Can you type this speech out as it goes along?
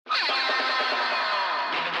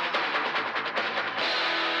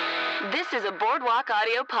This is a Boardwalk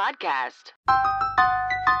Audio podcast.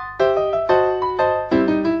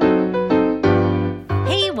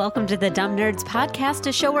 Hey, welcome to the Dumb Nerds Podcast,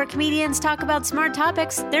 a show where comedians talk about smart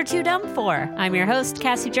topics they're too dumb for. I'm your host,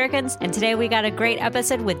 Cassie Jerkins, and today we got a great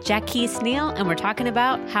episode with Jacquis, Neal, and we're talking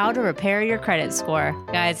about how to repair your credit score.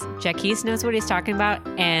 Guys, Jacquis knows what he's talking about,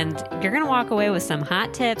 and you're going to walk away with some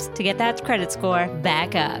hot tips to get that credit score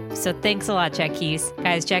back up. So thanks a lot, Jacquis.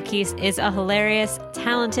 Guys, Jacquis is a hilarious,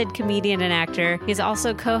 talented comedian and actor. He's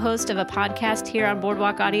also co-host of a podcast here on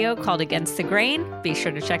Boardwalk Audio called Against the Grain. Be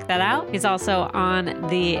sure to check that out. He's also on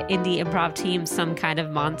the indie improv team Some Kind of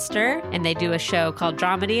Monster, and they do a show called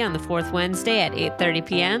Dramedy on the fourth Wednesday at 8:30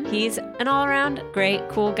 p.m. He's an all-around great,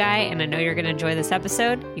 cool guy, and I know you're going to enjoy this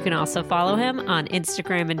episode. You can also follow him on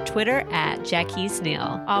Instagram and Twitter at Jacquis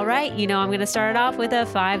Neal. All right, I'm going to start it off with a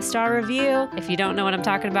 5-star review. If you don't know what I'm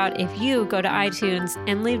talking about, if you go to iTunes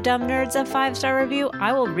and leave Dumb Nerds a 5-star review,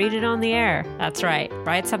 I will read it on the air. That's right.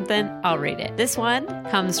 Write something, I'll read it. This one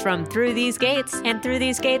comes from Through These Gates, and Through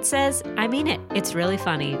These Gates says, I mean it. It's really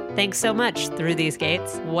funny. Thanks so much, Through These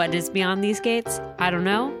Gates. What is beyond these gates? I don't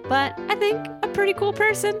know, but I think a pretty cool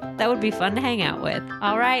person that would be fun to hang out with.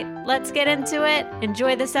 All right, let's get into it.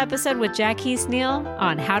 Enjoy this episode with Jacquis Neal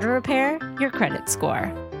on how to repair your credit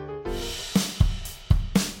score.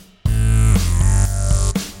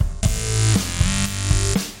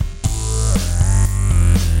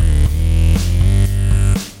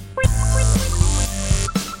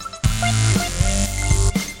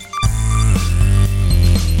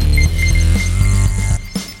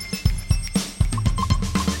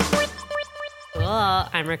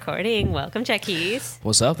 I'm recording. Welcome, Jacquis.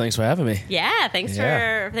 What's up? Thanks for having me. Yeah, thanks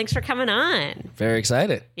for coming on. Very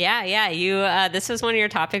excited. Yeah. You this was one of your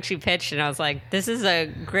topics you pitched, and I was like, this is a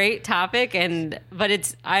great topic, but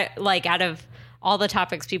it's out of all the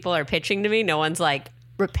topics people are pitching to me, no one's like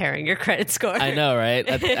repairing your credit score. I know, right?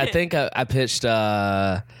 I think I pitched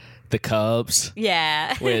the Cubs.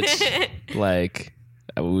 Yeah. Which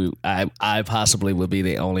I possibly would be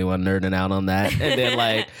the only one nerding out on that. And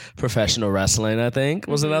then professional wrestling, I think,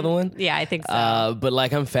 was another one. Yeah, I think so. But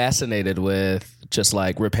I'm fascinated with just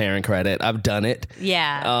repairing credit. I've done it.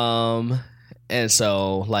 Yeah. And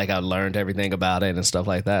so I learned everything about it and stuff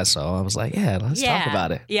like that. So I was like, let's talk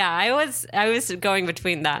about it. Yeah, I was going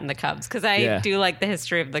between that and the Cubs because I do like the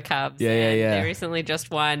history of the Cubs. Yeah. They recently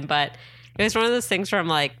just won, but it was one of those things where I'm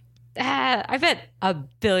like, I bet a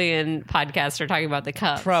billion podcasts are talking about the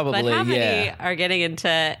Cubs. Probably, but how many are getting into,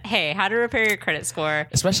 hey, how to repair your credit score?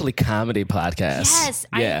 Especially comedy podcasts. Yes.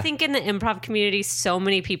 I think in the improv community, so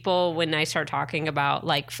many people, when I start talking about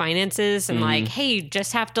finances and hey, you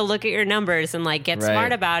just have to look at your numbers and get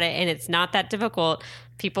smart about it, and it's not that difficult,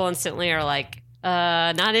 people instantly are like,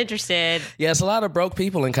 not interested. Yeah, it's a lot of broke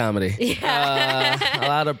people in comedy. Yeah. A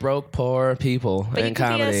lot of broke, poor people in comedy. But you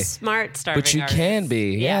can be a smart, starving But you artist. can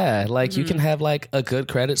be, yeah. You can have a good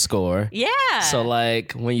credit score. Yeah. So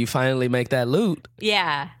when you finally make that loot,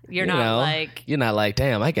 you're not you're not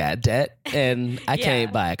damn, I got debt and I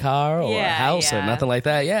can't buy a car or a house or nothing like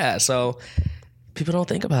that. Yeah. So people don't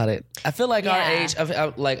think about it. I feel like our age,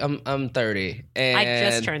 I'm 30. And I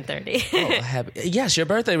just turned 30. Yes, your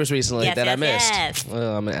birthday was recently I missed. Yes.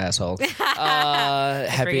 Well, I'm an asshole.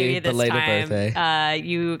 Happy belated birthday.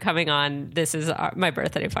 You coming on, this is my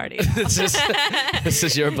birthday party. This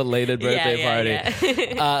is your belated birthday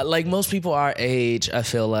party. Yeah. Most people our age, I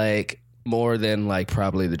feel more than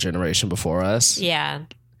probably the generation before us. Yeah.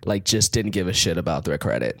 Just didn't give a shit about their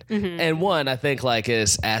credit. Mm-hmm. And one, I think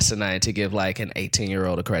is asinine to give an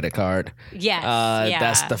 18-year-old a credit card. Yes.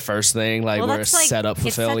 That's the first thing. We're set up for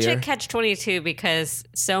failure. It's such a catch-22 because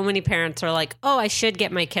so many parents are like, oh, I should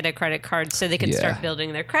get my kid a credit card so they can start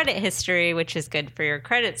building their credit history, which is good for your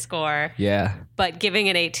credit score. Yeah. But giving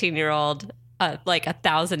an 18-year-old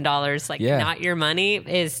 $1,000, not your money,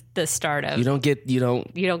 is the start of. You don't get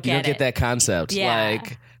that concept. Yeah.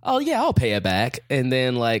 Oh yeah, I'll pay it back, and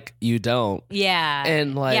then you don't. Yeah.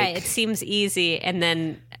 And it seems easy, and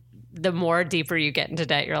then the more deeper you get into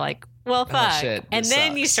debt, you're like, well, fuck. Oh, shit, and then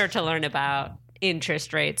sucks. you start to learn about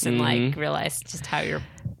interest rates and realize just how you're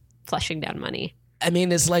flushing down money. I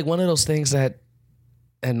mean, it's one of those things that,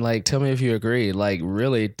 and tell me if you agree,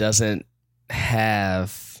 really doesn't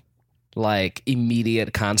have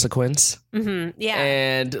immediate consequence. Mm-hmm. Yeah.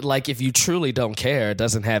 And if you truly don't care, it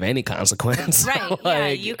doesn't have any consequence.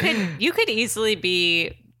 Right. You could easily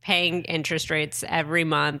be paying interest rates every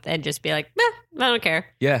month and just be like, I don't care.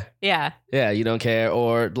 Yeah. Yeah. Yeah, you don't care.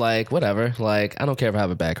 Or whatever. I don't care if I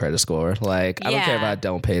have a bad credit score. I don't care if I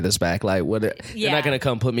don't pay this back. You're not going to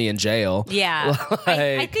come put me in jail. Yeah.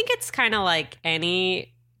 I think it's kind of like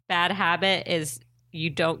any bad habit is you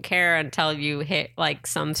don't care until you hit like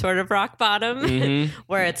some sort of rock bottom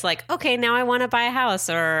where it's like, okay, now I want to buy a house,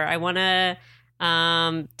 or I want to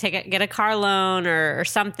get a car loan or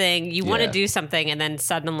something. You want to do something, and then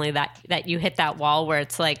suddenly that you hit that wall where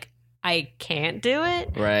it's like, I can't do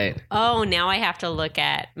it. Right. Oh, now I have to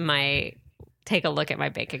take a look at my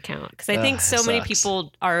bank account, because I think so many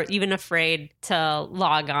people are even afraid to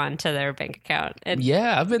log on to their bank account. And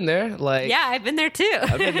I've been there. I've been there too.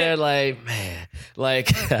 I've been there. Man,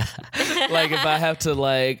 if I have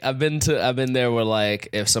to, I've been there where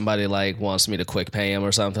if somebody wants me to quick pay them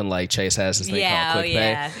or something, Chase has this thing called quick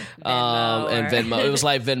pay. And Venmo. It was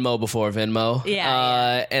like Venmo before Venmo.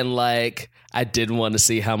 And I didn't want to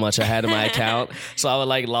see how much I had in my account. So I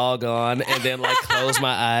would log on and then close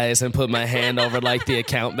my eyes and put my hand over the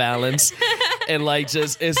account balance. And it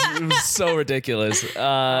was so ridiculous.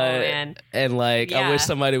 Man. And I wish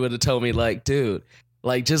somebody would have told me dude,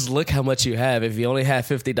 just look how much you have. If you only have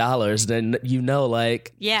 $50, then you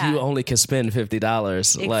only can spend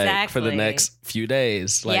 $50 for the next few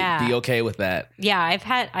days. Be okay with that.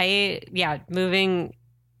 Yeah, moving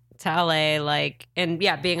to LA, and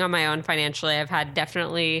being on my own financially, I've had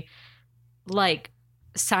definitely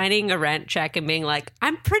signing a rent check and being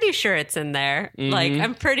I'm pretty sure it's in there.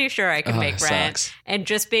 I'm pretty sure I can make rent. Sucks. And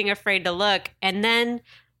just being afraid to look. And then,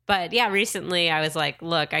 recently I was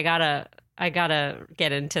look, I gotta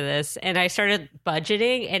get into this. And I started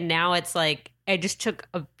budgeting, and now it's I just took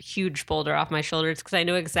a huge boulder off my shoulders, because I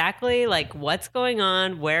know exactly what's going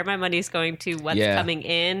on, where my money's going to, what's coming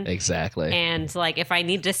in. Exactly. And if I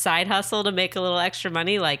need to side hustle to make a little extra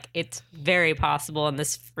money, it's very possible in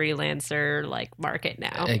this freelancer market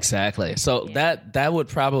now. Exactly. So that would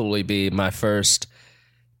probably be my first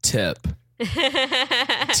tip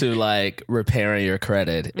to repairing your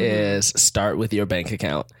credit is start with your bank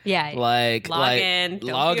account. Log in.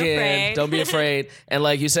 Don't be afraid. And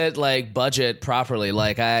you said, budget properly.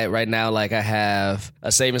 Right now, I have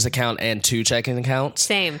a savings account and 2 checking accounts.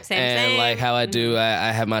 Same. And how I do,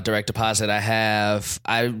 I have my direct deposit. I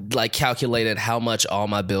calculated how much all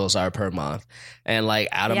my bills are per month. And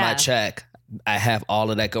out of my check, I have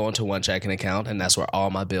all of that going to one checking account, and that's where all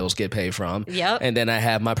my bills get paid from. Yep. And then I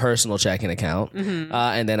have my personal checking account.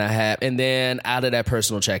 And then out of that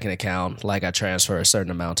personal checking account, I transfer a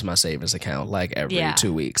certain amount to my savings account, every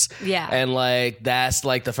 2 weeks. Yeah. And that's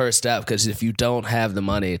the first step, because if you don't have the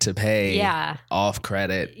money to pay off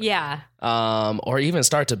credit, or even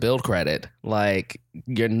start to build credit,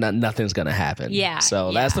 nothing's gonna happen.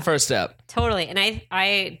 So that's the first step. Totally. And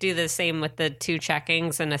I do the same with the 2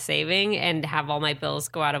 checkings and a saving, and have all my bills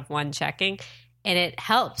go out of one checking, and it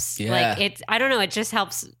helps. I don't know, it just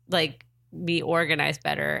helps be organized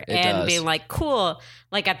better. It does. Being cool,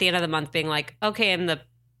 at the end of the month being okay, in the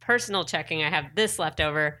personal checking I have this left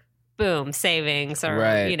over, boom, savings, or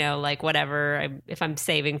whatever, if I'm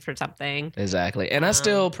saving for something. Exactly. And I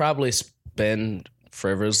still probably spend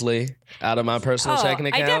frivolously out of my personal checking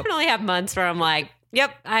account. I definitely have months where I'm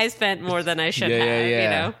yep, I spent more than I should have. You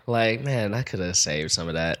know? Man, I could have saved some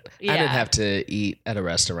of that. I didn't have to eat at a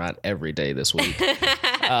restaurant every day this week. Or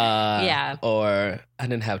I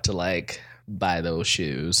didn't have to buy those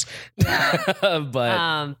shoes.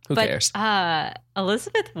 But who cares?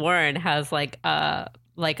 Elizabeth Warren has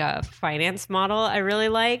a finance model I really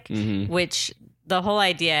like, which the whole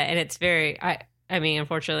idea, and it's very, I mean,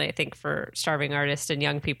 unfortunately, I think for starving artists and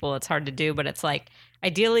young people, it's hard to do, but it's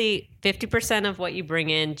ideally 50% of what you bring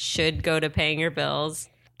in should go to paying your bills,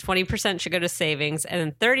 20% should go to savings, and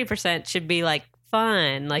then 30% should be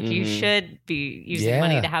fun. You should be using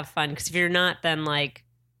money to have fun, because if you're not, then why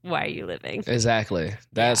are you living? Exactly.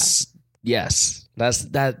 That's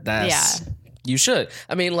you should.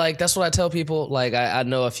 I mean, that's what I tell people. I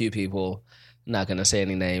know a few people, not going to say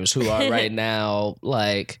any names, who are right now,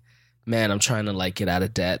 man, I'm trying to get out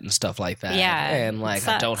of debt and stuff like that. Yeah. And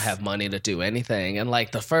I don't have money to do anything. And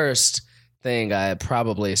the first thing I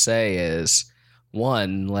probably say is,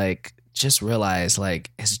 one, just realize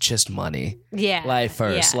it's just money. Yeah.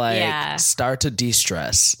 First, start to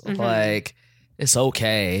de-stress. It's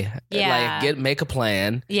okay. Make a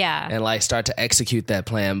plan. Yeah. And start to execute that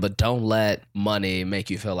plan, but don't let money make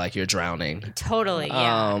you feel like you're drowning. Totally.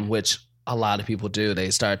 Yeah. Which a lot of people do. They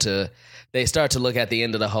start to look at the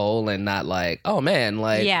end of the hole and not oh man,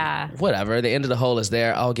 whatever. The end of the hole is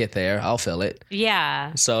there. I'll get there. I'll fill it.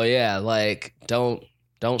 Yeah. So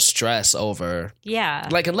don't stress over. Yeah.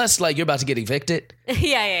 Unless you're about to get evicted.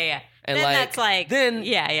 Yeah. And then that's then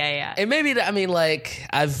yeah. And maybe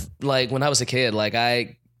I've when I was a kid,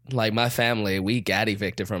 my family, we got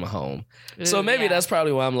evicted from a home. Ooh, so maybe that's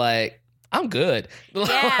probably why I'm I'm good. Yeah,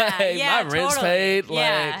 Like, yeah, my rent's totally. paid.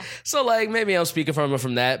 Yeah. Like, so like maybe I'm speaking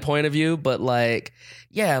from that point of view, but like,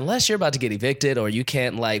 yeah, unless you're about to get evicted or you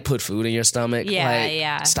can't like put food in your stomach,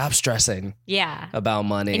 stop stressing about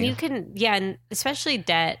money. And you can, and especially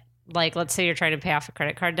debt, like let's say you're trying to pay off a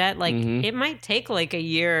credit card debt, like it might take like a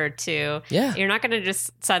year or two. Yeah. You're not going to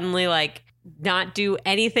just suddenly like not do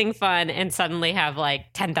anything fun and suddenly have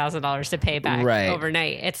like $10,000 to pay back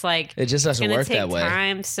overnight. It's like it just doesn't work that way.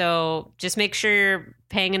 Time, so just make sure you're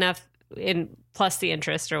paying enough in plus the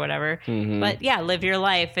interest or whatever. But yeah, live your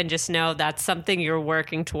life and just know that's something you're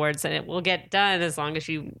working towards, and it will get done as long as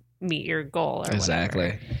you meet your goal. Or exactly.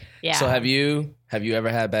 Whatever. Yeah. So have you ever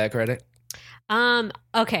had bad credit?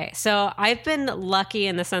 Okay, so I've been lucky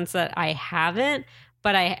in the sense that I haven't,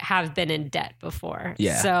 but I have been in debt before.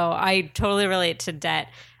 Yeah. So I totally relate to debt.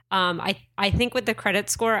 I think with the credit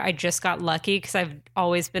score, I just got lucky because I've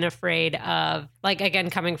always been afraid of, like, again,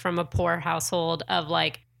 coming from a poor household, of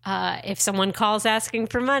like, if someone calls asking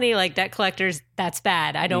for money, like debt collectors, that's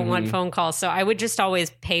bad. I don't want phone calls. So I would just always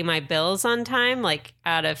pay my bills on time, like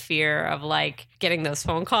out of fear of like getting those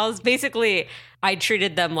phone calls. Basically, I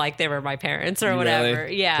treated them like they were my parents or whatever.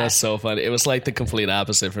 Really? Yeah. That's so funny. It was like the complete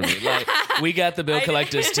opposite for me. Like, we got the bill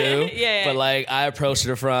collectors too. But like, I approached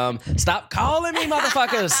her from, stop calling me,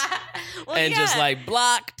 motherfuckers. Just like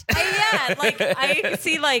blocked. Like I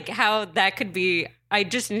see like how that could be. I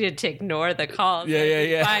just needed to ignore the calls.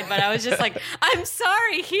 Yeah. Fine, but I was just like, I'm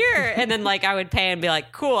sorry, here. And then like I would pay and be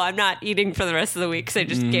like, cool, I'm not eating for the rest of the week because I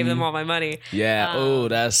just gave them all my money. Yeah.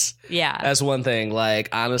 That's one thing. Like,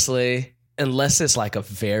 honestly, unless it's like a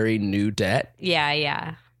very new debt.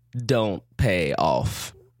 Yeah. Don't pay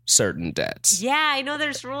off certain debts. Yeah, I know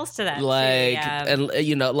there's rules to that. Like, and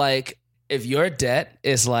you know, like if your debt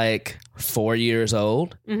is like 4 years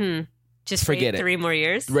old, just forget wait 3 more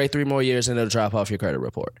years. Wait 3 more years and it'll drop off your credit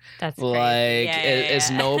report. That's like it's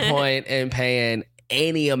no point in paying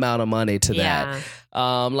any amount of money to that.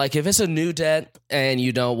 Like if it's a new debt and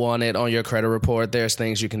you don't want it on your credit report, there's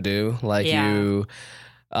things you can do. Like you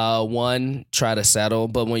try to settle,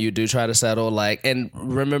 but when you do try to settle, like, and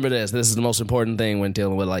remember this is the most important thing when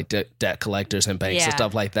dealing with like debt collectors and banks and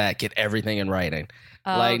stuff like that. Get everything in writing.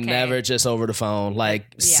 Never just over the phone.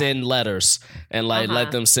 Like send letters and like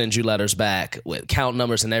let them send you letters back with count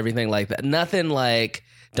numbers and everything like that. Nothing like,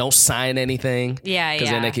 don't sign anything. Because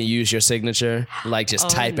then they can use your signature. Like just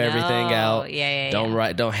type everything out.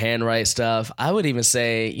 Don't handwrite stuff. I would even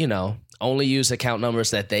say, only use account numbers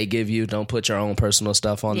that they give you. Don't put your own personal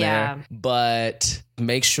stuff on there. But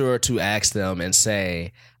make sure to ask them and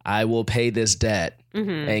say, I will pay this debt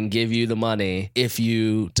and give you the money if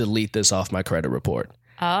you delete this off my credit report.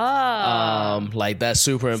 Like that's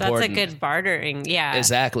super important. That's a good bartering. Yeah,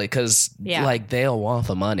 exactly. Because like they'll want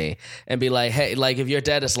the money and be like, hey, like if your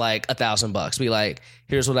debt is like $1,000, be like,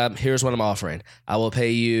 here's what I'm offering. I will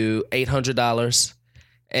pay you $800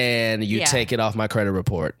 and you take it off my credit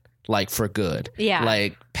report, like for good. Yeah,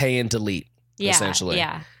 like pay and delete. Essentially.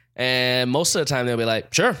 Yeah. And most of the time they'll be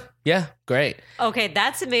like, sure, yeah, great. Okay,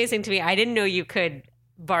 that's amazing to me. I didn't know you could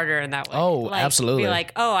barter in that way. Oh, like, absolutely. Be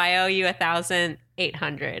like, oh, I owe you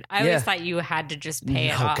 $1,800. I always thought you had to just pay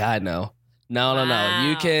it off. Oh God, no. No.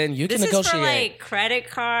 You can this negotiate. This is for like credit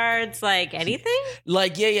cards, like anything?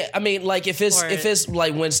 Like yeah. I mean, like if it's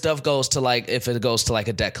like when stuff goes to like, if it goes to like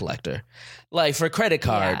a debt collector, like for credit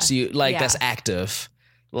cards, you like that's active.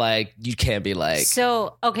 Like you can't be like.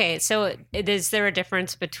 So okay, so is there a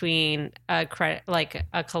difference between a credit, like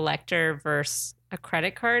a collector versus a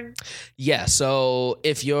credit card? Yeah. So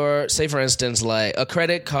if you're, say for instance, like a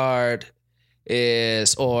credit card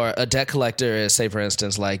is, or a debt collector is, say for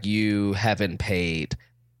instance, like you haven't paid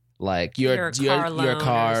like your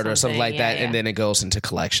card or something like that, and then it goes into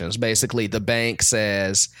collections. Basically, the bank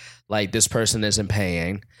says like this person isn't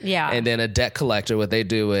paying. Yeah. And then a debt collector, what they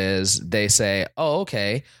do is they say, oh,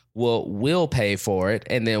 okay, well, we'll pay for it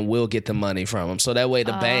and then we'll get the money from them. So that way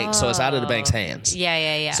the bank, so it's out of the bank's hands.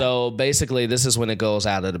 Yeah. So basically this is when it goes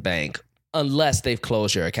out of the bank, unless they've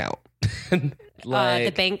closed your account. Like,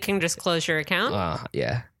 the bank can just close your account?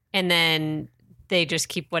 Yeah. And then they just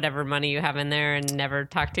keep whatever money you have in there and never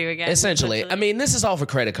talk to you again? Essentially. I mean, this is all for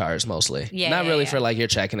credit cards mostly. Not really for like your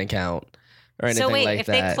checking account or anything like that. So wait, if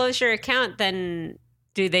they close your account, then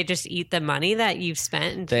do they just eat the money that you've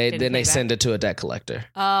spent? Then they send it to a debt collector.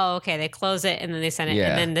 Oh, okay. They close it and then they send it.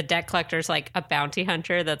 And then the debt collector's like a bounty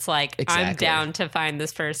hunter that's like, I'm down to find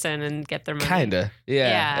this person and get their money. Kinda.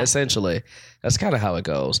 Yeah. Essentially. That's kind of how it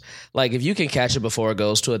goes. Like if you can catch it before it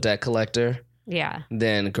goes to a debt collector,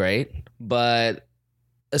 then great. But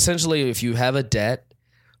essentially if you have a debt,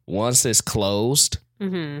 once it's closed,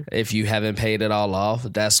 If you haven't paid it all off,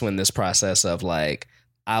 that's when this process of like,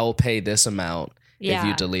 I will pay this amount if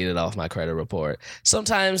you delete it off my credit report.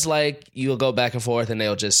 Sometimes like you'll go back and forth and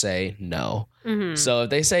they'll just say no. So if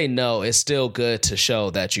they say no, it's still good to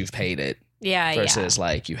show that you've paid it. Versus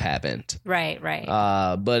like you haven't. Right.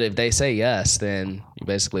 But if they say yes, then you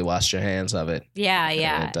basically washed your hands of it.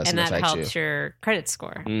 And that helps your credit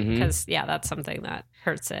score. Because, that's something that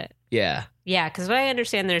hurts it. Yeah. Yeah, because what I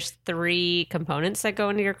understand, there's 3 components that go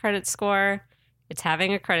into your credit score. It's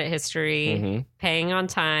having a credit history, paying on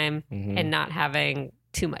time, and not having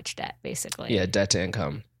too much debt, basically. Yeah, debt to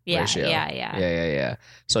income ratio. Yeah.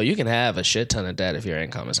 So you can have a shit ton of debt if your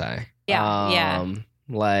income is high.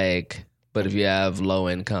 But if you have low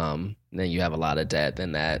income, then you have a lot of debt,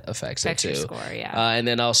 then that affects it too. Your score, and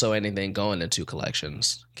then also anything going into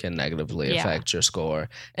collections can negatively affect your score.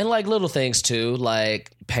 And like little things too,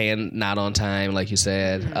 like paying not on time, like you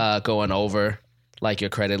said, going over like your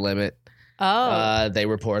credit limit. They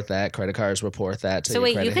report that. Credit cards report that to your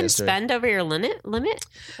credit history. So wait, you can spend over your limit?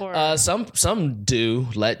 Or? Some do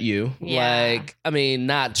let you. Like, I mean,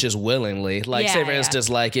 not just willingly. Like, say for instance,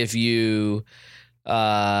 like if you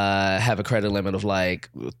have a credit limit of like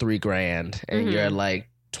 $3,000 and you're at like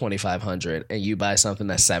 2,500 and you buy something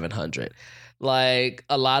that's 700. Like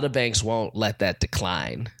a lot of banks won't let that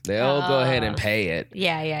decline. They'll go ahead and pay it.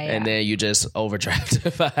 And then you just overdraft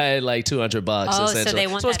it by like $200 essentially. So they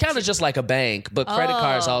want it's kind of just like a bank, but credit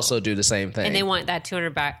cards also do the same thing. And they want that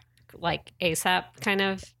 $200 back like ASAP kind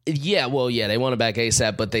of? Yeah, they want it back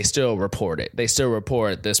ASAP, but they still report it. They still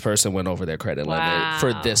report this person went over their credit limit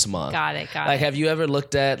for this month. Got it. Like, have you ever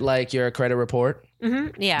looked at like your credit report?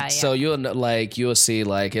 Yeah. So you'll see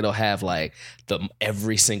like it'll have like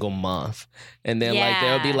every single month, and then like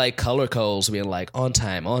there'll be like color codes being like on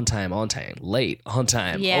time, late, on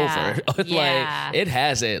time, over. Like it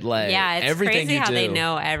has it. Like it's everything crazy you how do. they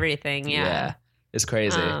know everything. Yeah, it's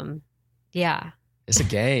crazy. It's a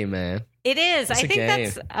game, man. It is. I think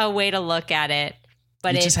that's a way to look at it.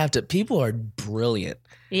 But you just have to. People are brilliant.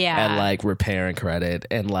 At like repairing credit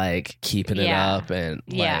and like keeping it up, and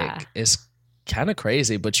like it's kind of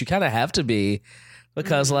crazy, but you kind of have to be,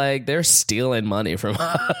 because like they're stealing money from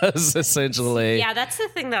us essentially. Yeah, that's the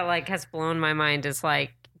thing that like has blown my mind, is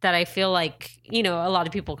like that I feel like, a lot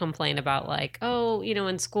of people complain about like, oh,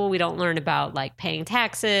 in school we don't learn about like paying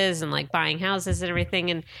taxes and like buying houses and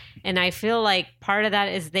everything, and I feel like part of that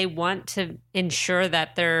is they want to ensure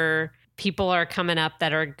that their people are coming up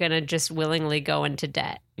that are going to just willingly go into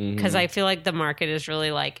debt. Because I feel like the market is really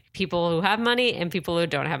like people who have money and people who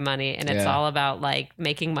don't have money. And it's all about like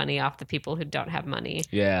making money off the people who don't have money.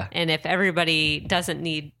 Yeah. And if everybody doesn't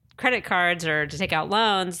need credit cards or to take out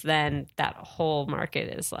loans, then that whole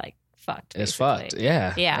market is like fucked. It's fucked.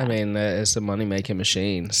 Yeah. I mean, it's a money making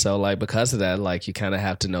machine. So like because of that, like you kind of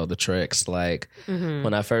have to know the tricks. Like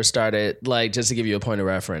when I first started, like just to give you a point of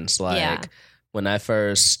reference, like when I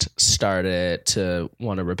first started to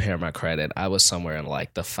want to repair my credit, I was somewhere in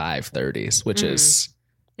like the 530s, which is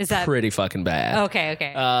that pretty fucking bad.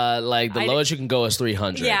 Okay. Like the lowest you can go is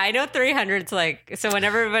 300. Yeah, I know 300's like, so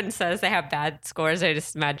whenever everyone says they have bad scores, I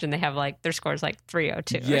just imagine they have like their scores like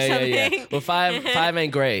 302 or something. Yeah. Well, five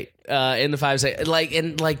ain't great. In the 5s, like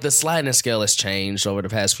in like the sliding scale has changed over the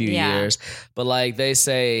past few years, but like they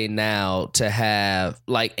say now to have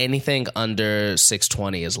like anything under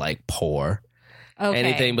 620 is like poor. Okay.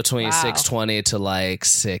 Anything between 620 to like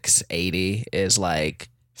 680 is like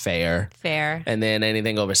fair. And then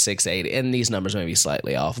anything over 680, and these numbers may be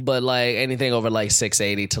slightly off, but like anything over like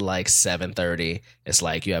 680 to like 730, it's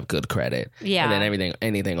like you have good credit. Yeah. And then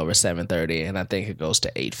anything over 730, and I think it goes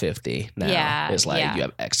to 850 now. It's like you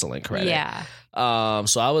have excellent credit. Yeah.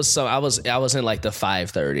 So I was in like the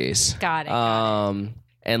 530s. Got it.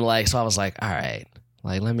 And like so I was like, all right.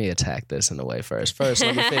 Like, let me attack this in a way first. First,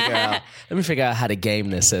 let me figure out how to game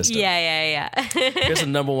this system. Yeah. Here's the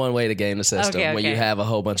number one way to game the system. Okay. When you have a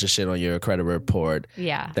whole bunch of shit on your credit report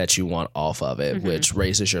that you want off of it, which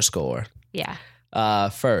raises your score. Yeah.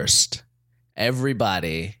 First,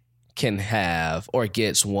 everybody can have or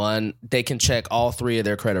gets one. They can check all 3 of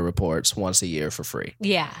their credit reports once a year for free.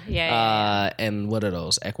 Yeah. And what are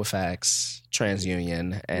those? Equifax,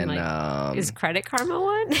 TransUnion, and like, is Credit Karma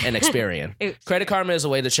one? And Experian. Credit Karma is a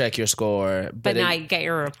way to check your score, but not get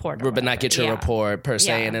your report. But not get your report per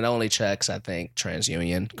se, and it only checks, I think,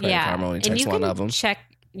 TransUnion. Credit Karma only checks one of them. Check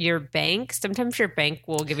your bank. Sometimes your bank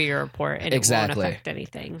will give you your report and it won't affect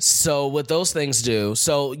anything. So what those things do,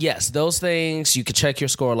 so yes, those things, you can check your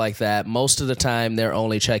score like that. Most of the time, they're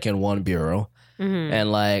only checking one bureau,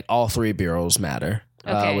 and like all 3 bureaus matter,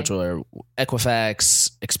 which were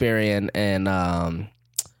Equifax, Experian, and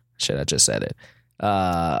I just said it.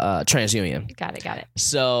 TransUnion. Got it.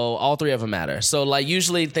 So all three of them matter. So like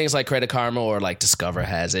usually things like Credit Karma or like Discover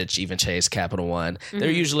has it, even Chase, Capital One,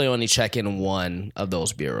 they're usually only checking one of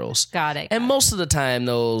those bureaus. Got it. And most of the time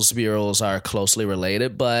those bureaus are closely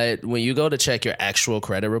related, but when you go to check your actual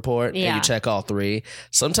credit report and you check all three,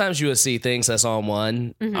 sometimes you will see things that's on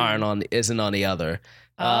one isn't on the other.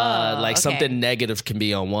 Something negative can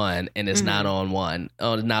be on one and it's not on one,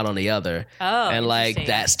 not on the other. And like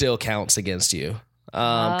that still counts against you.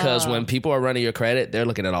 Because when people are running your credit, they're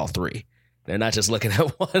looking at all three. They're not just looking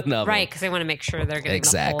at one of them. Right, because they want to make sure they're getting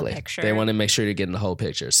the whole picture. They want to make sure you're getting the whole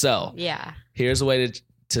picture. So here's a way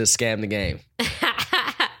to scam the game.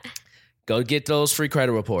 Go get those free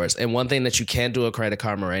credit reports. And one thing that you can't do at Credit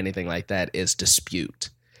Karma or anything like that is dispute.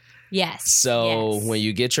 Yes. So when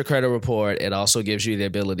you get your credit report, it also gives you the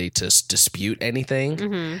ability to dispute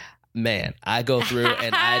anything. Man, I go through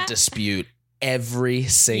and I dispute every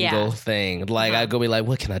single thing. Like I go be like,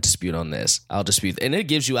 what can I dispute on this? I'll dispute. And it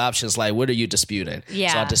gives you options like, what are you disputing? So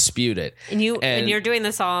I'll dispute it. And you're doing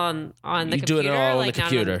this on the computer? You do it all on the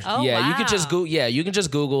computer. You can just go. Yeah, you can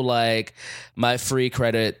just Google like my free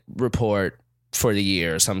credit report for the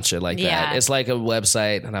year or some shit like that. It's like a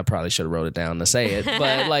website, and I probably should have wrote it down to say it,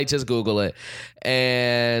 but like just Google it,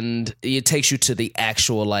 and it takes you to the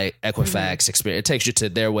actual like Equifax experience. It takes you to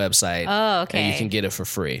their website. Oh, okay. And you can get it for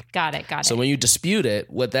free. Got it. So when you dispute it,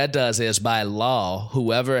 what that does is by law,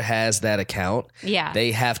 whoever has that account,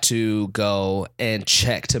 they have to go and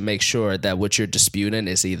check to make sure that what you're disputing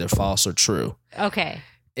is either false or true. Okay.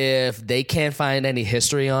 If they can't find any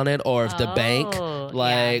history on it, or if the bank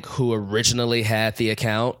who originally had the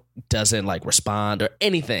account doesn't like respond or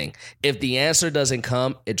anything, if the answer doesn't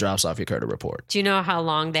come, it drops off your credit report. Do you know how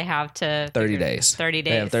long they have to? 30 days. 30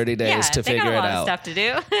 days. They have 30 days to figure it out. They got a lot of stuff to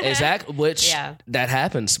do. Exactly. Which that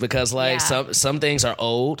happens because like some things are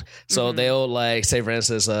old. So they'll like say, for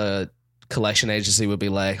instance, a collection agency would be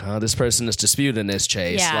like, oh, this person is disputing this,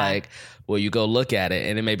 Chase. Like, well, you go look at it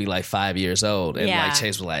and it may be like 5 years old. And like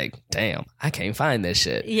Chase was like, damn, I can't find this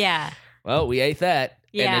shit. Yeah. Well, we ate that.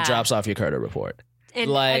 And it drops off your credit report. And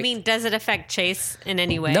like, I mean, does it affect Chase in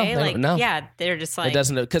any way? No. Yeah, they're just like, it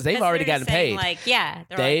doesn't, because they've already gotten paid. Like,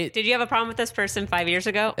 like, did you have a problem with this person 5 years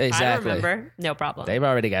ago? Exactly. I remember. No problem. They've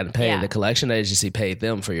already gotten paid. The collection agency paid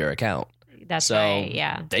them for your account. That's right.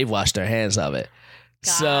 Yeah. They've washed their hands of it.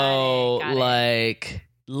 Got it.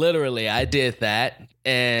 Literally, I did that,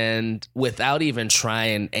 and without even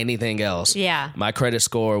trying anything else, my credit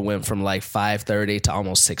score went from like 530 to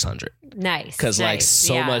almost 600. Nice. Because like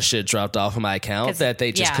so much shit dropped off of my account that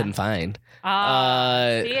they just couldn't find. See,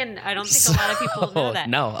 and I don't think a lot of people know that.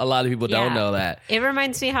 No, a lot of people don't know that. It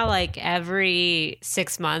reminds me how like every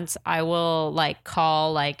 6 months I will like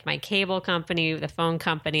call like my cable company, the phone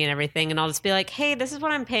company and everything. And I'll just be like, hey, this is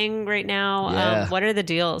what I'm paying right now. What are the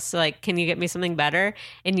deals? So, like, can you get me something better?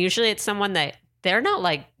 And usually it's someone that they're not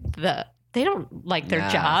like they don't like their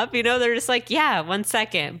job, you know? They're just like, 1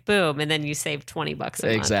 second, boom. And then you save $20 a month.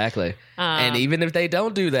 Exactly. And even if they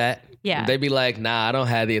don't do that, they'd be like, nah, I don't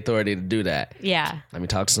have the authority to do that. Yeah. Let me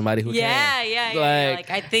talk to somebody who can. Like,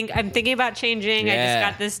 I'm thinking about changing. I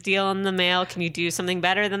just got this deal in the mail. Can you do something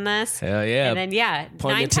better than this? Hell yeah. And then,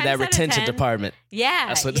 point into that retention department. Yeah.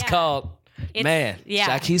 That's what it's called.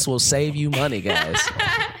 Jacquis will save you money, guys.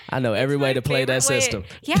 I know every way to play that system.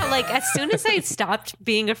 Yeah, like as soon as I stopped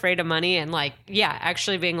being afraid of money and like,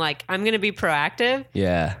 actually being like, I'm going to be proactive.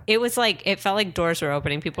 Yeah. It was like, it felt like doors were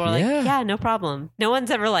opening. People were like, no problem. No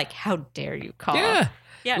one's ever like, how dare you call? Yeah,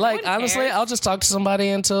 like, honestly, I'll just talk to somebody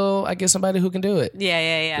until I get somebody who can do it.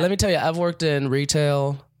 Yeah. Let me tell you, I've worked in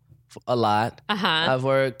retail a lot.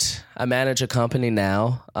 I manage a company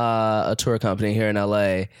now, a tour company here in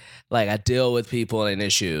LA. Like, I deal with people and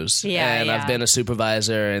issues. I've been a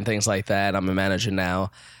supervisor and things like that. I'm a manager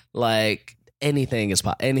now. Like, anything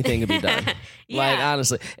can be done. Like,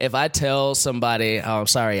 honestly, if I tell somebody, oh, I'm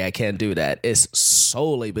sorry, I can't do that, it's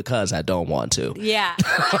solely because I don't want to. Yeah.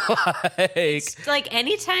 like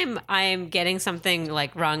anytime I'm getting something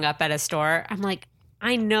like rung up at a store, I'm like,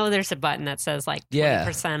 I know there's a button that says like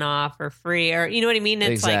 20% off or free, or you know what I mean?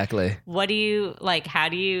 It's exactly. Like, what do you like? How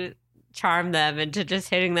do you charm them into just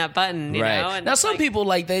hitting that button? You know? And now, some people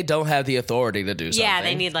like they don't have the authority to do something. Yeah,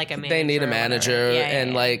 they need like a manager. They need a manager,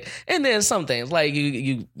 and then some things like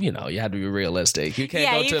you know you have to be realistic. You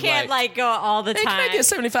can't go to like go all the time. Can I get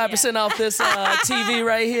 75% off this TV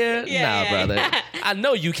right here? Nah, brother. I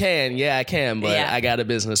know you can. Yeah, I can, but I got a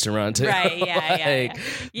business to run too. Right.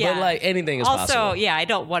 But like anything is possible. Also, I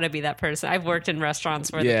don't want to be that person. I've worked in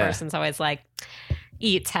restaurants where the person's always like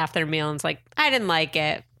eats half their meal and it's like, I didn't like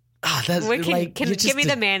it. That's like, give me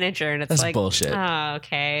the manager, and it's that's like bullshit. Oh,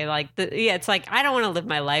 okay. Like it's like I don't want to live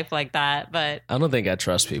my life like that, but I don't think I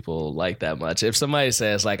trust people like that much. If somebody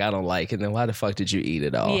says like I don't like it, then why the fuck did you eat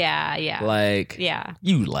it all? Yeah. Like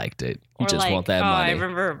you liked it. You or just like, want that money. I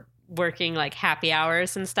remember working like happy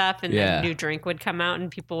hours and stuff, and then a new drink would come out and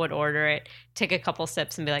people would order it, take a couple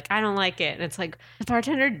sips and be like, I don't like it. And it's like, the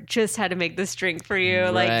bartender just had to make this drink for you.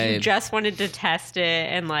 Right. Like you just wanted to test it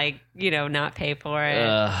and like, not pay for it.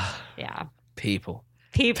 Yeah. People,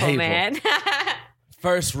 man.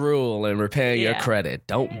 First rule in repaying your credit,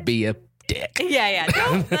 don't be a dick. Yeah.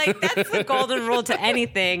 Don't, like, that's the golden rule to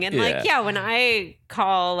anything. And when I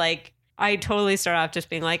call, like, I totally start off just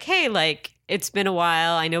being like, hey, like, it's been a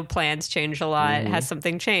while. I know plans changed a lot. Has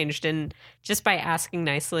something changed? And just by asking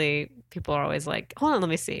nicely, people are always like, hold on, let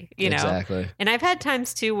me see, Exactly. And I've had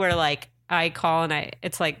times too where like I call and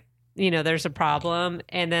it's like, there's a problem.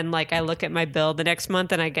 And then like I look at my bill the next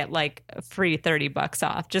month and I get like a free $30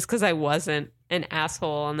 off just because I wasn't an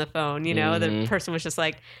asshole on the phone. The person was just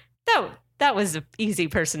like, that was an easy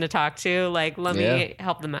person to talk to. Like, let me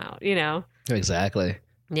help them out, Exactly.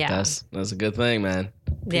 Yeah. That's a good thing, man.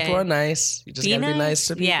 People are nice. You just gotta be nice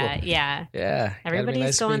to people. Yeah.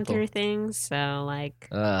 Everybody's going through things, so like,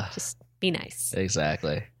 just be nice.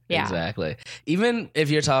 Exactly. Yeah. Exactly. Even if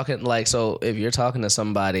you're talking if you're talking to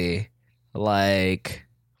somebody like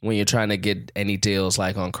when you're trying to get any deals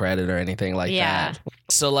like on credit or anything like that.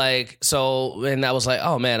 And I was like,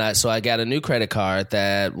 oh man, I got a new credit card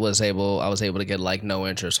that I was able to get like no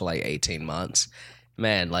interest for like 18 months.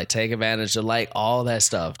 Man, like take advantage of like all that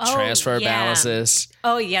stuff. Transfer balances.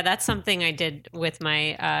 Oh yeah, that's something I did with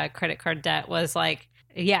my credit card debt was like,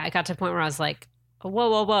 I got to a point where I was like,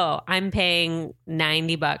 whoa, I'm paying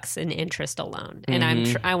 $90 in interest alone. And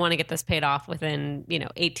I want to get this paid off within,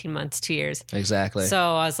 18 months, 2 years. Exactly. So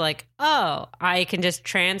I was like, I can just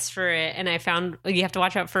transfer it. And I found you have to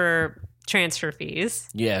watch out for transfer fees.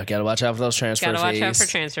 Yeah, gotta watch out for those transfer fees. Gotta watch out for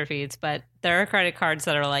transfer fees. But there are credit cards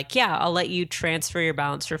that are like, I'll let you transfer your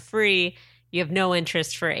balance for free. You have no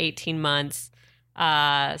interest for 18 months.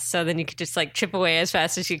 So then you could just like chip away as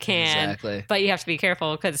fast as you can. Exactly. But you have to be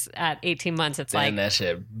careful because at 18 months it's like that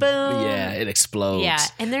shit, boom. Yeah, it explodes. Yeah,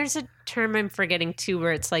 and there's a term I'm forgetting too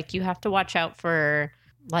where it's like you have to watch out for,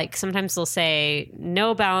 like, sometimes they'll say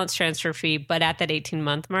no balance transfer fee, but at that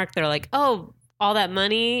 18-month mark they're like, all that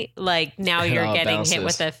money, like now you're getting hit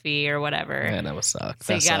with a fee or whatever. Man, that would suck.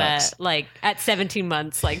 So you gotta like at 17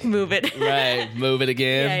 months, like move it. Right, move it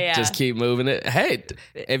again. Yeah. Just keep moving it. Hey,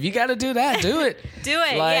 if you got to do that, do it. Do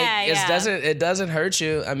it. Like, yeah. It doesn't hurt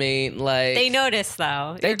you. I mean, like they notice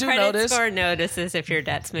though. They your do credit notice. Score notices if your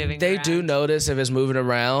debt's moving. They around. do notice if it's moving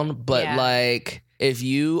around, but like. If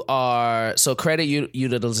you are credit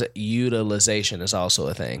utilization is also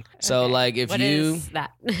a thing. So like if what you is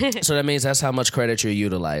that? So that means that's how much credit you're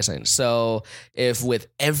utilizing. So if with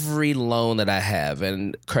every loan that I have,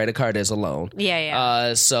 and credit card is a loan.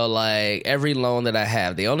 So like every loan that I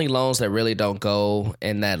have, the only loans that really don't go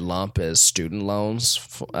in that lump is student loans.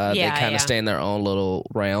 They kind of stay in their own little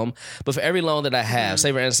realm. But for every loan that I have,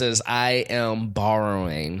 say for instance, I am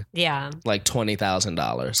borrowing like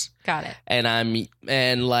 $20,000. Got it.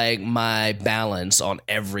 And like my balance on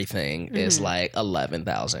everything is like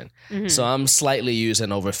 11,000. So I'm slightly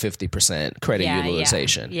using over 50% credit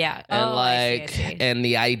utilization. Yeah. And I see. and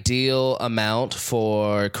the ideal amount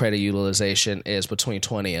for credit utilization is between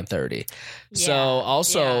 20 and 30. So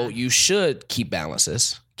also you should keep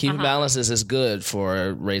balances. Keeping balances is good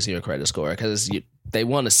for raising your credit score because they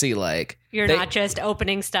want to see like you're not just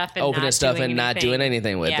opening stuff and not doing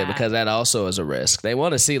anything with it, because that also is a risk. They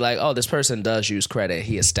want to see like, this person does use credit.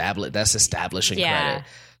 That's establishing credit.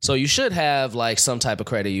 So you should have like some type of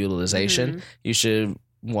credit utilization. You should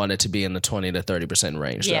want it to be in the 20 to 30%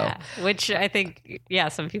 range. Which I think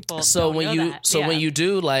some people. So when you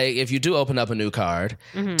do like if you do open up a new card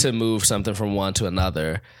to move something from one to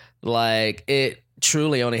another, like it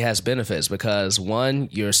truly only has benefits because one,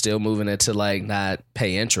 you're still moving it to like not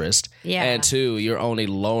pay interest, and two, you're only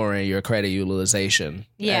lowering your credit utilization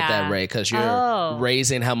at that rate because you're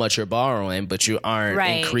raising how much you're borrowing, but you aren't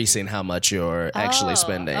increasing how much you're actually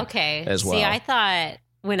spending. As well. See, I thought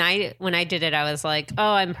when I did it, I was like,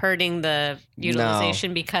 I'm hurting the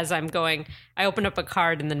utilization because I opened up a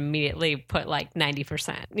card and then immediately put like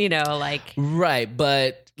 90%. Like right,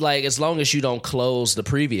 but like as long as you don't close the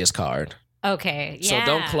previous card. Okay. So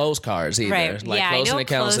don't close cards either. Right. Like closing I know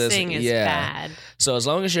accounts closing is bad. So as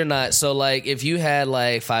long as you're not, so like if you had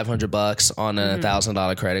like $500 on a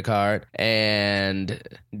 $1,000 credit card and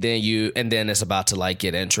then it's about to like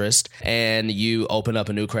get interest and you open up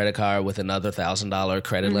a new credit card with another $1,000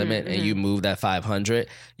 credit limit and you move that 500,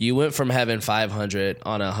 you went from having 500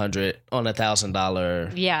 on a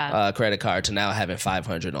 $1,000 credit card to now having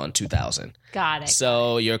 500 on 2,000. Got it.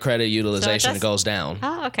 So your credit utilization goes down.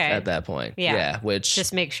 Oh, okay. At that point. Yeah. Which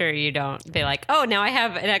just make sure you don't be like, oh, now I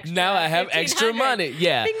have an extra. Now I have extra money.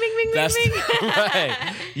 Yeah. Bing, bing, bing, That's bing, bing.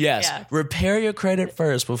 right. Yes. Yeah. Repair your credit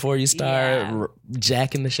first before you start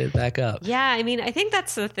jacking the shit back up. Yeah. I mean, I think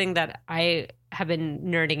that's the thing that I have been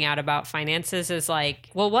nerding out about finances is like,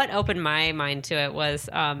 well, what opened my mind to it was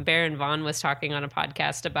Baron Vaughn was talking on a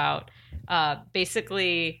podcast about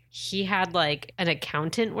basically he had like an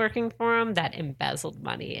accountant working for him that embezzled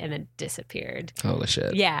money and then disappeared. Holy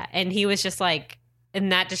shit. Yeah. And he was just like, and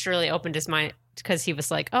that just really opened his mind because he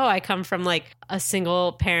was like, oh, I come from like a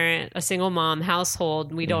single mom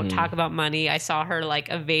household. We don't talk about money. I saw her like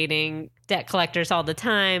evading debt collectors all the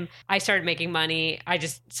time. I started making money.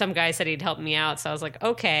 Some guy said he'd help me out. So I was like,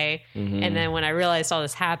 okay. And then when I realized all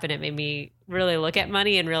this happened, it made me really look at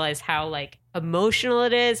money and realize how like emotional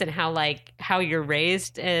it is and how you're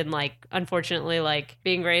raised. And like, unfortunately, like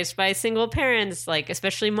being raised by single parents, like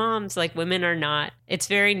especially moms, like women are not, it's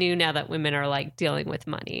very new now that women are like dealing with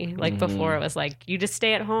money. Like before it was like, you just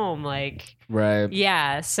stay at home. Like, right.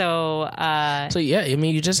 Yeah. So yeah, I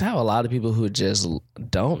mean, you just have a lot of people who just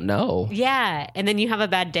don't know. Yeah. And then you have a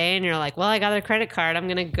bad day and you're like, well, I got a credit card. I'm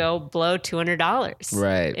going to go blow $200.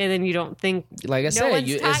 Right. And then you don't think, like I said,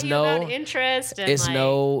 it's no interest. And it's like,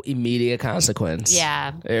 no immediate consequence.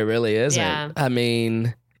 Yeah. It really isn't. Yeah. I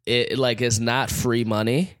mean, it's not free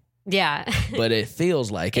money. Yeah. But it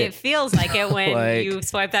feels like it. It feels like it when like, you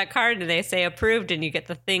swipe that card and they say approved and you get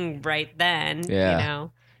the thing right then. Yeah. You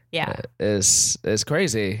know? Yeah. It's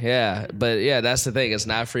crazy. Yeah. But yeah, that's the thing. It's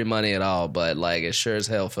not free money at all, but like it sure as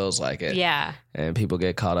hell feels like it. Yeah. And people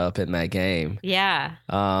get caught up in that game. Yeah.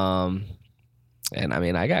 And I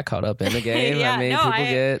mean, I got caught up in the game. Yeah, I mean,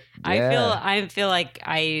 I feel like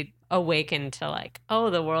I awakened to like, oh,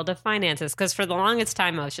 the world of finances. Because for the longest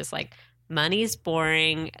time, I was just like, money's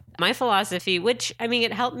boring. My philosophy, which, I mean,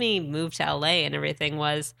 it helped me move to LA and everything,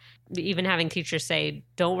 was even having teachers say,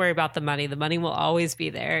 don't worry about the money. The money will always be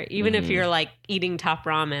there. Even if you're like eating top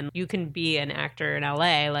ramen, you can be an actor in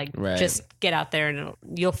LA. Like just get out there and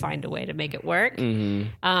you'll find a way to make it work.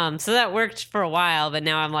 So that worked for a while, but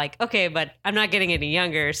now I'm like, okay, but I'm not getting any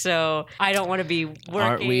younger. So I don't want to be working.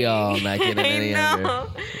 Aren't we all not getting any younger?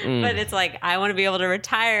 But it's like, I want to be able to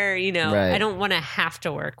retire, you know, I don't want to have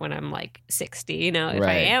to work when I'm like 60, you know, if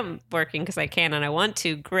I am working because I can and I want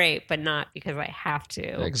to, great, but not because I have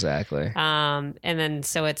to. Exactly. And then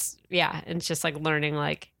so it's just like learning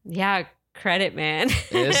like, credit, man.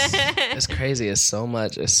 It's crazy. It's so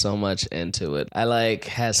much into it. I like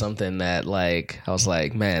had something that like I was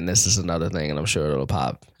like, man, this is another thing and I'm sure it'll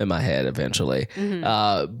pop in my head eventually.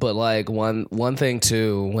 But like one thing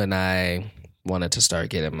too, when I wanted to start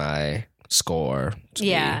getting my score to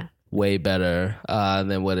be way better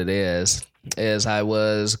than what it is I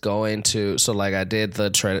was going to, so like I did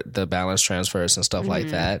the balance transfers and stuff like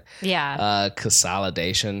that. Yeah.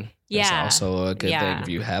 Consolidation is also a good thing. If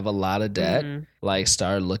you have a lot of debt, like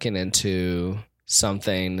start looking into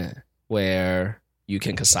something where you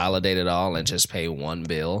can consolidate it all and just pay one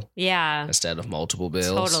bill. Yeah. Instead of multiple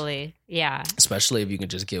bills. Totally. Yeah. Especially if you can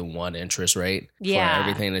just get one interest rate for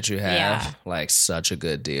everything that you have. Yeah. Like such a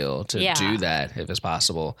good deal to do that if it's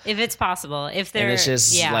possible. If it's possible. If there, and it's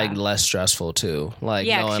just like less stressful too. Like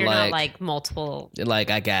knowing you're not like multiple.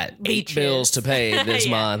 Like I got 8 bills to pay this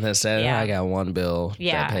month instead. I got one bill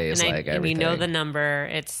that pays like everything. And you know the number.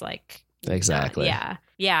 It's like. Exactly.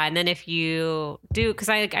 Yeah. And then if you do, because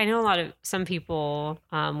I know some people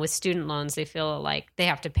with student loans, they feel like they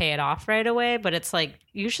have to pay it off right away. But it's like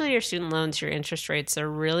usually your student loans, your interest rates are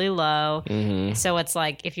really low. So it's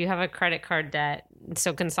like if you have a credit card debt,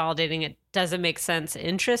 so consolidating it doesn't make sense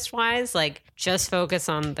interest wise. Like just focus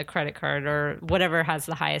on the credit card or whatever has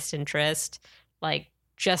the highest interest. Like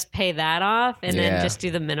just pay that off and then just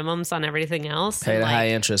do the minimums on everything else. Pay the high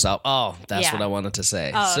interest off. Oh, that's what I wanted to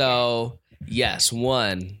say. Oh, so, yes,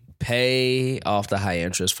 one, pay off the high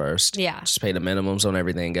interest first. Yeah. Just pay the minimums on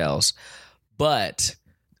everything else. But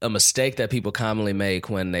a mistake that people commonly make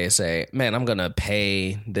when they say, man, I'm going to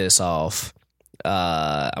pay this off.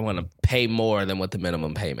 I'm going to pay more than what the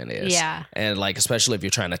minimum payment is. Yeah. And like, especially if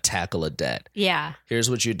you're trying to tackle a debt. Yeah.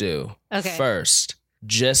 Here's what you do. Okay. First,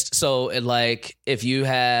 just so like if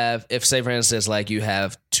say for instance like you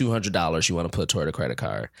have $200 you want to put toward a credit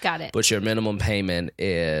card. Got it. But your minimum payment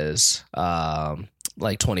is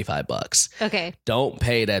like $25. Okay. Don't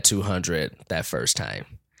pay that $200 that first time.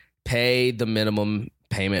 Pay the minimum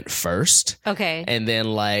payment first. Okay. And then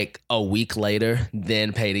like a week later,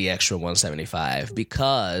 then pay the extra $175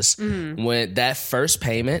 because when that first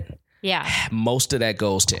payment, most of that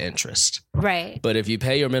goes to interest. Right. But if you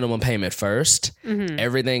pay your minimum payment first,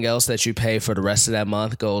 everything else that you pay for the rest of that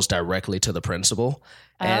month goes directly to the principal.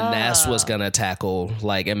 And that's what's going to tackle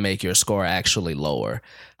like and make your score actually lower.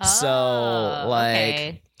 So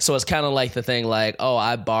like, so it's kind of like the thing like, oh,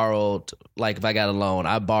 I borrowed, like if I got a loan,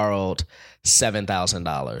 I borrowed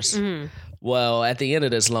 $7,000. Well, at the end of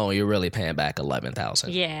this loan, you're really paying back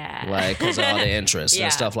 $11,000. Yeah, like because of all the interest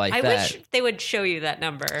and stuff like that. I wish they would show you that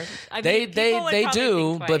number. I mean, they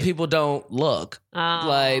do, but people don't look.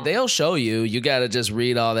 Like they'll show you. You got to just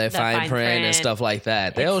read all that fine print and stuff like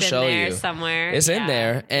that. They'll show you somewhere. It's in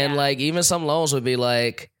there, and like even some loans would be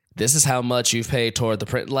like, this is how much you've paid toward the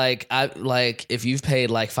print. Like if you've paid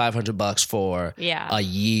like $500 for a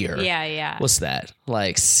year. What's that?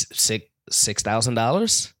 Like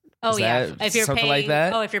 $6,000. Oh yeah, if you're something paying like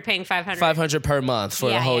that. Oh, if you're paying $500 per month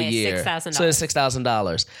for the whole year, $6,000. so it's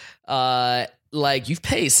 $6,000. Like you've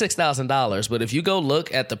paid $6,000, but if you go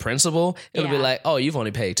look at the principal, it'll be like, oh, you've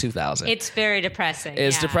only paid $2,000. It's very depressing.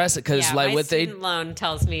 It's depressing because like my what student loan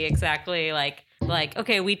tells me exactly like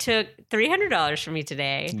okay, we took $300 from you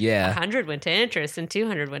today. Yeah, $100 went to interest and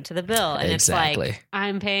 $200 went to the bill, and it's like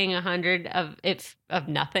I'm paying $100 of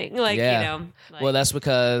nothing. Like you know. Like, well, that's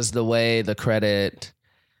because the way the credit.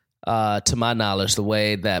 To my knowledge, the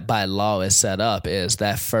way that by law is set up is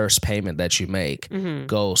that first payment that you make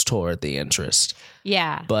goes toward the interest.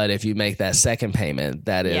 Yeah. But if you make that second payment,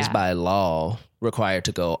 that is by law required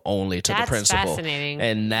to go only to the principal. Fascinating.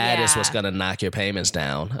 And that is what's going to knock your payments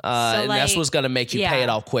down. And that's what's going to make you pay it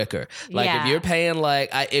off quicker. Like if you're paying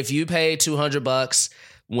if you pay $200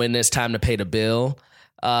 when it's time to pay the bill,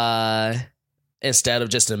 instead of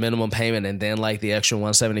just a minimum payment and then like the extra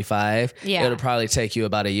 $175, it'll probably take you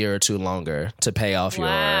about a year or two longer to pay off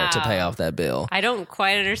that bill. I don't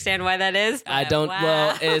quite understand why that is. I don't. Wow.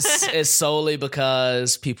 Well, it's solely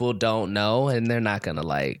because people don't know and they're not gonna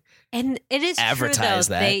like. And it is advertise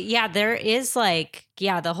true, though. that. There is like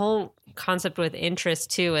the whole concept with interest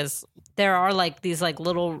too is there are like these like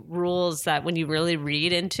little rules that when you really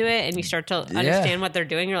read into it and you start to understand what they're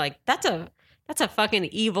doing, you're like, that's a fucking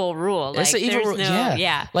evil rule. Like, it's an evil rule.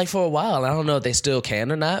 Yeah. Like for a while, I don't know if they still can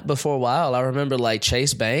or not, but for a while, I remember like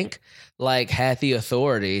Chase Bank like had the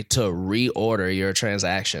authority to reorder your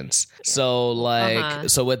transactions. So like,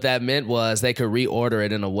 so what that meant was they could reorder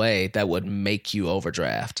it in a way that would make you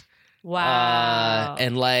overdraft. Wow.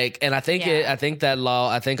 And I think a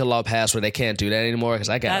law passed where they can't do that anymore because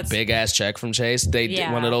I got a big ass check from Chase. They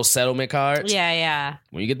did one of those settlement cards. Yeah.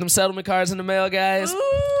 When you get them settlement cards in the mail, guys,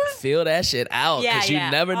 fill that shit out because you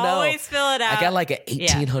never know. Always fill it out. I got like an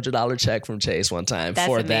 $1,800 check from Chase one time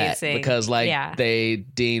for amazing. That because they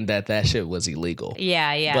deemed that shit was illegal.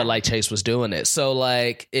 Yeah. But like Chase was doing it. So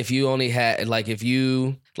like if you only had if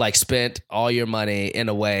you like spent all your money in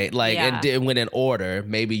a way and went in order,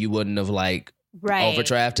 maybe you wouldn't have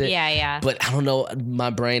overdrafted. Yeah. But I don't know.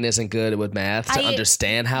 My brain isn't good with math to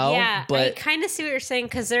understand how. Yeah, but I kind of see what you're saying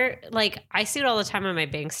because they're like I see it all the time on my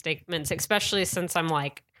bank statements, especially since I'm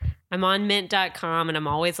on mint.com and I'm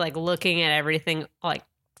always like looking at everything like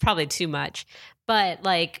probably too much. But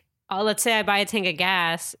like let's say I buy a tank of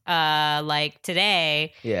gas like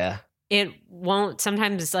today. Yeah. It won't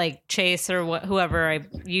sometimes like Chase or whoever I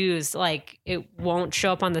use, like it won't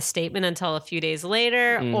show up on the statement until a few days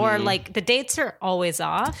later or like the dates are always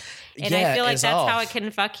off. And I feel like that's how it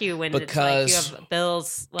can fuck you when it's like you have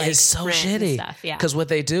bills like it's so rent shitty. And stuff. Yeah. Because what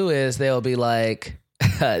they do is they'll be like,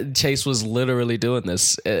 Chase was literally doing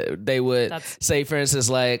this. They would say, for instance,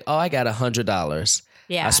 like, oh, I got $100.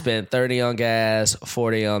 Yeah. I spent 30 on gas,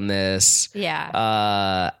 40 on this.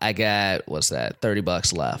 Yeah. I got, what's that,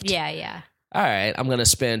 $30 left. Yeah. All right, I'm going to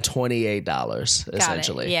spend $28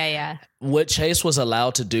 essentially. Yeah. What Chase was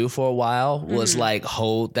allowed to do for a while was like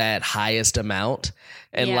hold that highest amount.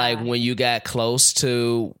 And like when you got close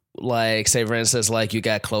to like, say for instance, like you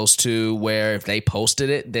got close to where if they posted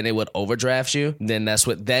it, then it would overdraft you. Then that's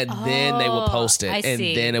what then they would post it, and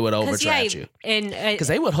then it would overdraft you. And because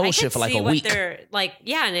they would hold shit for like a week. Like,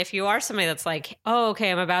 yeah, and if you are somebody that's like, oh,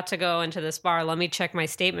 okay, I'm about to go into this bar, let me check my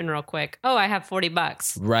statement real quick. Oh, I have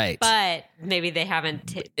 $40, right? But maybe they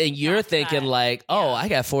haven't. And you're thinking like, oh, I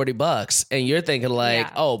got $40, and you're thinking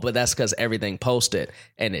like, oh, but that's because everything posted,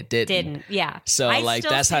 and it didn't. Yeah. So like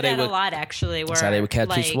that's how they would a lot actually. Where, that's how they would catch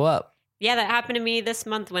people up. Yeah, that happened to me this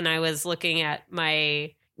month when I was looking at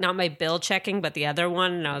not my bill checking, but the other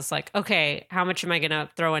one. And I was like, okay, how much am I going to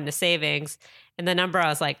throw into savings? And the number, I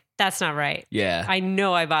was like, that's not right. Yeah. I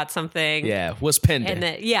know I bought something. Yeah, was pending. And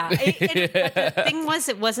but the thing was,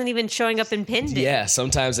 it wasn't even showing up in pending. Yeah,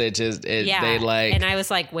 sometimes they like. And I was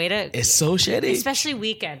like, it's so shitty. Especially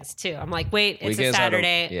weekends, too. I'm like, wait, it's weekends a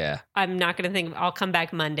Saturday. Yeah. I'm not going to think, I'll come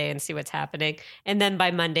back Monday and see what's happening. And then by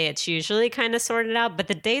Monday, it's usually kind of sorted out. But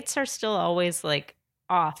the dates are still always like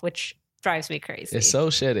off, which drives me crazy. It's so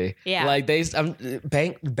shitty. Yeah. Like banks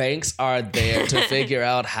are there to figure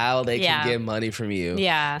out how they can get money from you.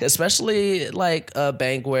 Yeah. Especially like a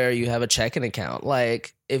bank where you have a checking account.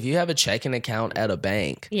 Like if you have a checking account at a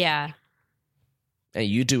bank. Yeah. And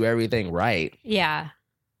you do everything right. Yeah.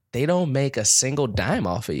 They don't make a single dime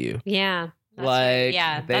off of you. Yeah. Like,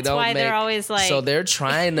 that's why they're always like. So they're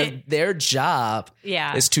trying to. Their job,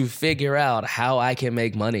 is to figure out how I can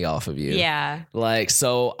make money off of you. Yeah. Like,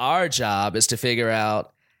 so our job is to figure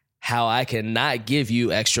out how I can not give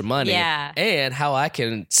you extra money. Yeah. And how I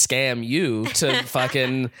can scam you to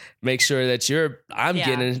fucking make sure that I'm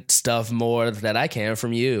getting stuff more that I can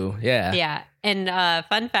from you. Yeah. Yeah. And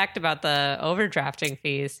fun fact about the overdrafting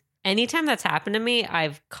fees. Anytime that's happened to me,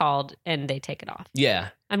 I've called and they take it off. Yeah.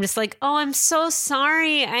 I'm just like, oh, I'm so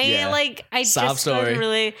sorry. I Sob just story. wasn't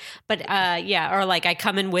really, but or like I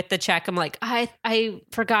come in with the check. I'm like, I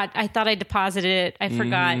forgot. I thought I deposited it. I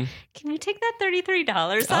forgot. Can you take that $33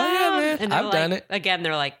 off? Oh yeah, man. And I've done it. Again,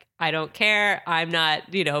 they're like, I don't care. I'm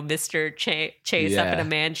not, Mr. Chase up in a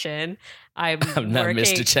mansion. I'm not working.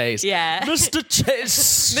 Mr. Chase. Yeah. Mr.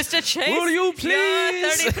 Chase. Mr. Chase. Will you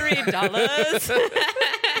please? $33.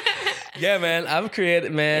 Yeah, man. I've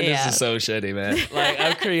created, this is so shitty, man. Like,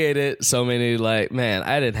 I've created so many, like, man,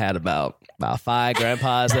 I did had about 5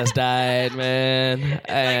 grandpas that's died, man. Like,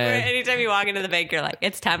 anytime you walk into the bank, you're like,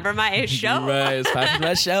 it's time for my show. Right, it's time for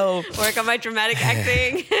my show. Work on my dramatic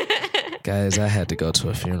acting. Guys, I had to go to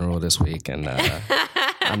a funeral this week, and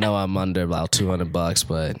I know I'm under about $200,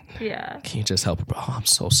 but can you just help? Oh, I'm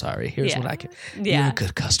so sorry. Here's what I can. You're a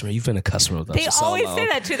good customer. You've been a customer with us. They for so always long. say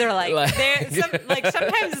that too. They're like,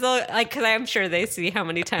 sometimes they'll because I'm sure they see how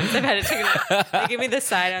many times I've had to take it out. They give me the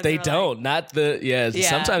side. They don't.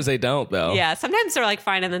 Sometimes they don't though. Yeah. Sometimes they're like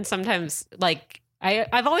fine, and then sometimes like.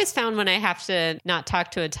 I've always found when I have to not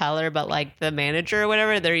talk to a teller, but like the manager or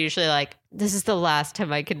whatever, they're usually like, this is the last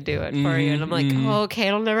time I can do it for you. And I'm like, oh, okay,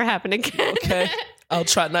 it'll never happen again. Okay. I'll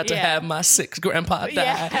try not to have my 6th grandpa die.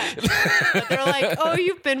 Yeah. But they're like, oh,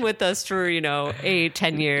 you've been with us for, 8,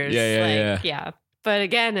 10 years. Yeah. But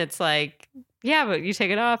again, it's like, yeah, but you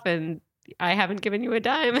take it off and I haven't given you a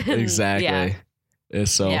dime. Exactly. Yeah.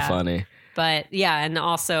 It's so funny. But yeah, and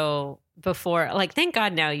also before, like, thank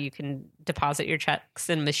God now you can deposit your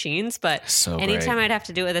checks in machines, but anytime I'd have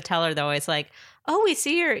to do it with a teller, they're always like, oh, we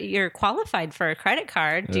see you're qualified for a credit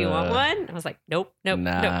card. Do you want one? I was like, nope, I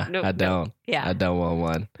don't. Nope. Yeah. I don't want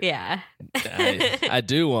one. Yeah. I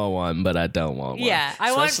do want one, but I don't want one. Yeah.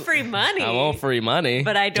 I want free money. I want free money.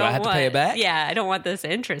 But I don't Do I have to pay it back? Yeah. I don't want this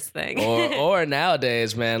interest thing. or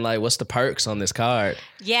nowadays, man, like, what's the perks on this card?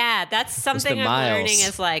 Yeah. That's something I'm learning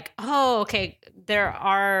is like, oh, okay. There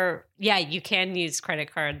are, you can use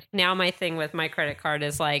credit card. Now my thing with my credit card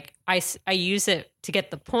is like, I use it to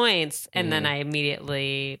get the points and then I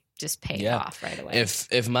immediately just pay it off right away.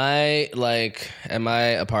 If my, like, at my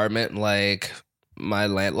apartment, like, my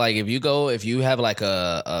land, like, if you have like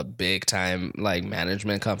a big time, like,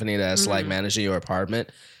 management company that's like managing your apartment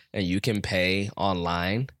and you can pay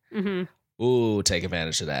online, ooh, take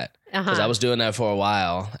advantage of that. Because I was doing that for a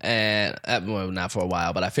while, and well, not for a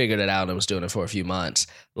while, but I figured it out and was doing it for a few months.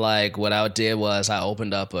 Like, what I did was I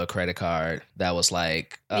opened up a credit card that was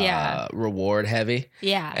like reward heavy.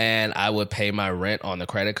 Yeah. And I would pay my rent on the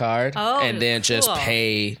credit card and then just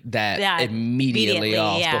pay that immediately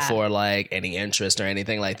off before like any interest or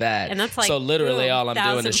anything like that. And that's like, so literally all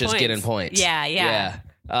I'm doing is just getting points. Yeah.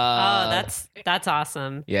 That's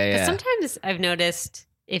awesome. Yeah. But sometimes I've noticed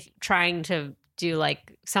if trying to do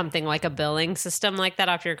like something like a billing system like that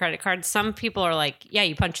off your credit card, some people are like, yeah,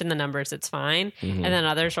 you punch in the numbers, it's fine. And then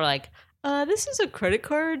others are like, this is a credit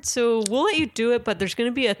card, so we'll let you do it, but there's going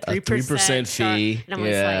to be a 3% fee. And I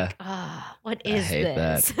was like, what is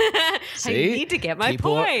this? See? I need to get my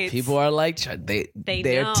points. People are like,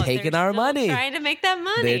 they're taking our money. Trying to make that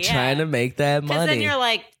money. They're trying to make that money. Because then you're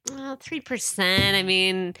like, 3%. I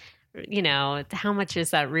mean, how much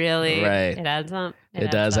is that really? Right. It adds up. It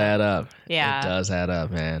does add up. Yeah. It does add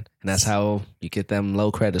up, man. And that's how you get them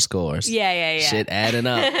low credit scores. Yeah. Shit adding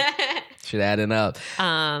up.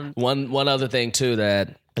 One other thing too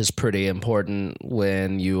that is pretty important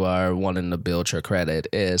when you are wanting to build your credit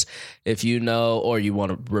is if you know, or you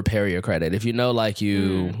want to repair your credit, if you know, like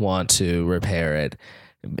you want to repair it,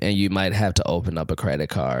 and you might have to open up a credit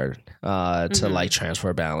card to like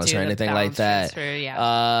transfer balance or anything like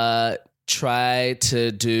that. Try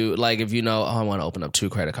to do, like, if you know, I want to open up 2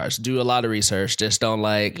 credit cards, do a lot of research. Just don't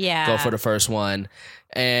go for the first one.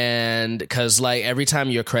 And because like every time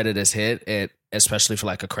your credit is hit, it, especially for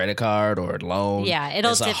like a credit card or a loan,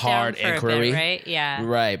 it'll dip a hard down for inquiry, a bit, right? Yeah,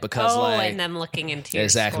 right. Because and them looking into your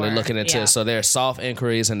exactly score. looking into so there's soft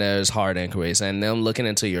inquiries and there's hard inquiries, and them looking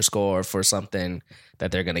into your score for something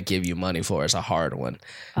that they're going to give you money for is a hard one.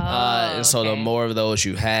 And so the more of those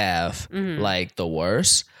you have, like the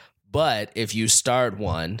worse. But if you start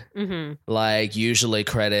one, like usually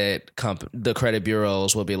the credit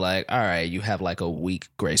bureaus will be like, all right, you have like a week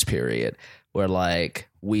grace period where like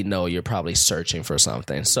we know you're probably searching for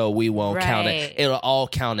something. So we won't count it. It'll all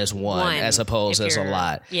count as one as opposed as a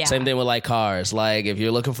lot. Yeah. Same thing with like cars. Like if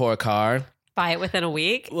you're looking for a car, buy it within a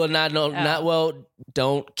week. Well,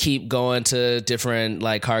 don't keep going to different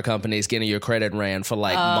like car companies getting your credit ran for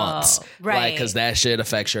like months, right? Because that shit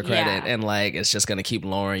affects your credit, and like it's just gonna keep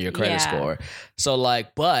lowering your credit score. So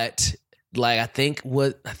like, but like I think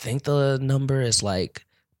the number is like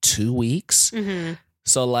 2 weeks.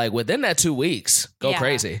 So like within that 2 weeks, go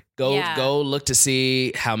crazy. Go look to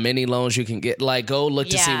see how many loans you can get. Like go look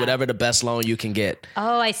to see whatever the best loan you can get.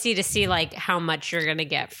 Oh, I see. To see like how much you're gonna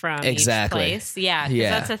get from each place. Yeah. Because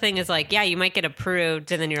that's the thing is like, you might get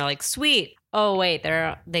approved and then you're like, sweet. Oh wait,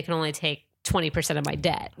 they can only take 20% of my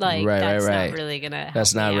debt. Like that's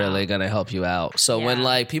not really gonna help you out. So when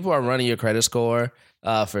like people are running your credit score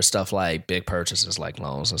for stuff like big purchases like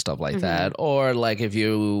loans and stuff like that, or like if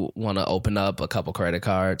you want to open up a couple credit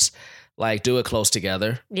cards, like do it close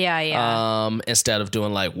together. Instead of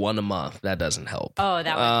doing like one a month, that doesn't help. Oh,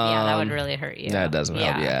 that would really hurt you. That doesn't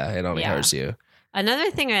help. It only hurts you. Another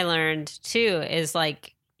thing I learned too is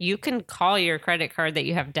like you can call your credit card that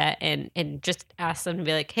you have debt and just ask them to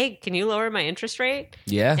be like, hey, can you lower my interest rate?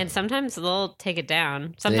 Yeah. And sometimes they'll take it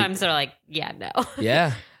down. Sometimes they're like, no.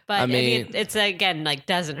 Yeah. But I mean, it's again like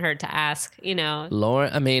doesn't hurt to ask,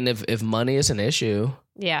 Lauren, I mean, if money is an issue,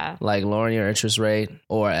 like lowering your interest rate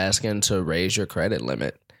or asking to raise your credit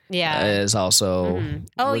limit, is also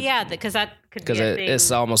because that could be a thing.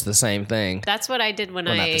 It's almost the same thing. That's what I did when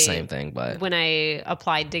not the same thing, but when I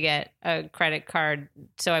applied to get a credit card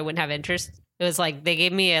so I wouldn't have interest. It was like they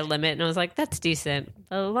gave me a limit and I was like, that's decent.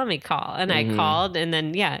 Let me call. And I called and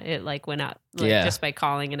then, it like went up just by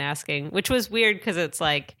calling and asking, which was weird because it's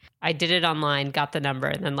like I did it online, got the number,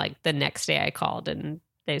 and then like the next day I called and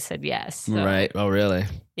they said yes. So, right. Oh, really?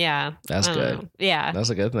 Yeah. That's good. Know. Yeah.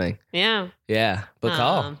 That's a good thing. Yeah. Yeah. But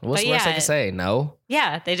call. What's the worst they can say? No?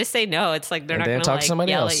 Yeah. They just say no. It's like they're not going to like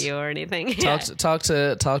yell at you or anything. Talk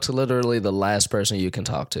to literally the last person you can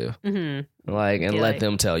talk to. Like, and let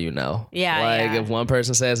them tell you no. Yeah. Like if one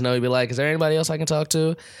person says no, you'd be like, is there anybody else I can talk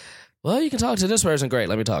to? Well, you can talk to this person. Great.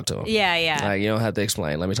 Let me talk to him. Yeah. Like, you don't have to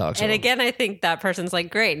explain. Let me talk to him. And again, I think that person's like,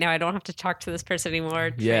 great. Now I don't have to talk to this person anymore.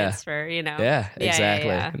 Transfer, Yeah, exactly.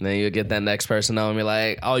 Yeah. And then you get that next person on and be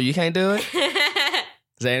like, oh, you can't do it?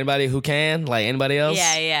 Is there anybody who can? Like anybody else?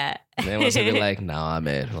 Yeah. And then once they be like, no, I'm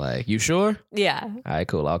in. Like, you sure? Yeah. All right,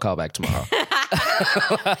 cool. I'll call back tomorrow.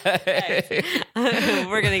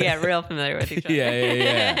 We're going to get real familiar with each other.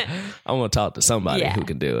 Yeah. I'm going to talk to somebody who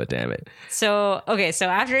can do it, damn it. So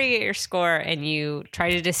after you get your score and you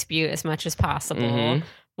try to dispute as much as possible,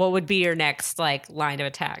 what would be your next like line of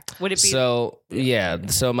attack? Would it be so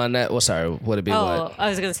my net? Well, sorry, would it be what? I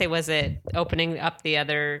was gonna say, was it opening up the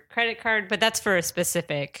other credit card? But that's for a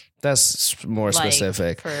specific. That's more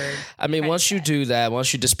specific. I mean, once you do that,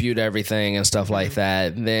 once you dispute everything and stuff like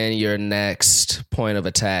that, then your next point of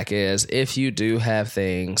attack is if you do have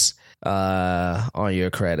things on your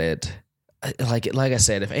credit. Like I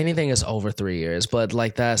said, if anything is over 3 years, but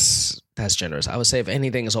like that's generous. I would say if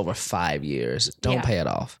anything is over 5 years, don't pay it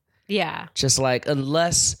off. Yeah. Just like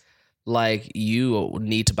unless like you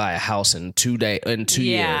need to buy a house in 2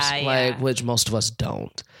 years, like which most of us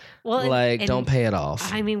don't. Well, like don't pay it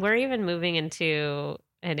off. I mean, we're even moving into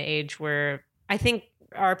an age where I think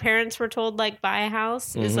our parents were told like buy a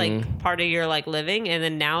house is like part of your like living, and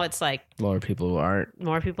then now it's like more people aren't.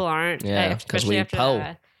 Yeah, because we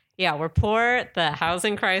poor. Yeah, we're poor. The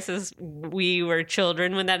housing crisis, we were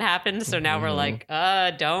children when that happened, so now we're like,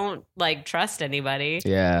 don't like trust anybody.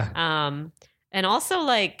 Yeah. And also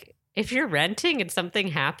like if you're renting and something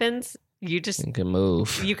happens, you can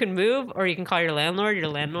move. You can move, or you can call your landlord. Your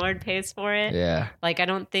landlord pays for it. Yeah. Like, I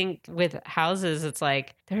don't think with houses, it's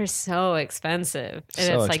like, they're so expensive. And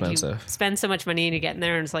so it's expensive. Like you spend so much money and you get in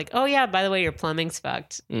there and it's like, oh yeah, by the way, your plumbing's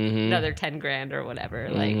fucked. Another 10 grand or whatever.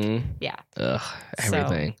 Like, yeah. Ugh,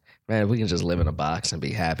 everything. So, man, we can just live in a box and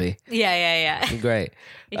be happy. Yeah. Great.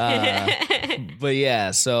 But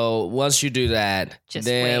yeah, so once you do that,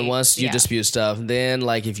 once you dispute stuff, then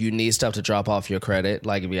like if you need stuff to drop off your credit,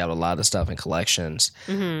 like if you have a lot of stuff in collections,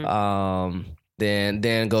 then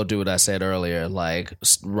go do what I said earlier, like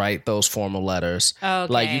write those formal letters.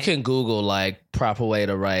 Okay. Like you can Google like proper way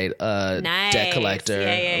to write a debt collector,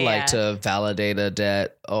 to validate a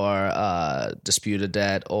debt or dispute a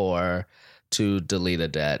debt or to delete a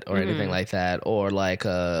debt or anything like that, or like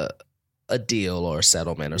a deal or a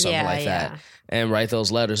settlement or something like that, and write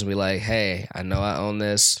those letters and be like, hey, I know I own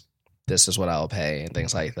this. This is what I'll pay and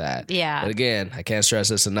things like that. Yeah. But again, I can't stress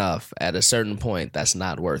this enough. At a certain point, that's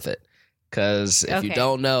not worth it. Because if you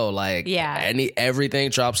don't know, like everything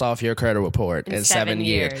drops off your credit report in 7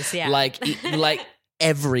 years. Yeah. Like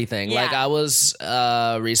everything. Yeah. Like I was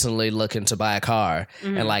recently looking to buy a car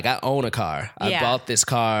and like I own a car. I bought this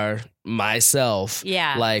car myself,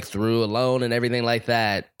 like through a loan and everything like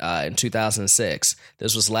that in 2006.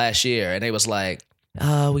 This was last year, and they was like,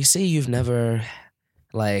 we see you've never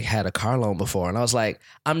like had a car loan before. And I was like,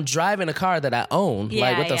 I'm driving a car that I own.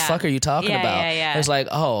 Like, what the fuck are you talking about? It was like,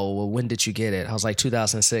 oh, well, when did you get it? I was like,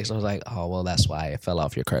 2006. I was like, oh, well, that's why it fell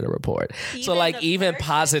off your credit report. So like even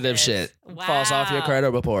positive shit falls off your credit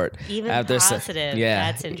report. Even after positive.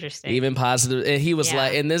 That's interesting. Even positive. And he was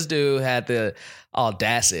like, and this dude had the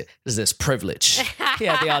audacity, this privilege. He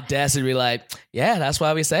had the audacity to be like, yeah, that's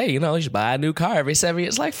why we say, you should buy a new car every 7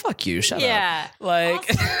 years. Like, fuck you, shut up. Like,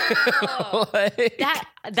 also, like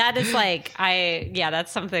that is like,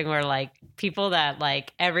 that's something where like people that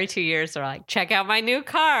like every 2 years are like, check out my new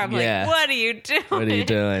car. I'm like, what are you doing? What are you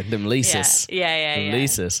doing? Them leases. Them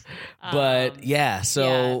leases. But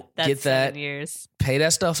so get that. 7 years. Pay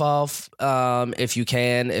that stuff off if you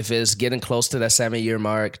can. If it's getting close to that 7-year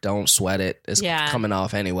mark, don't sweat it. It's coming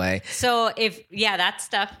off anyway. So if, that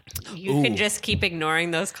stuff, you can just keep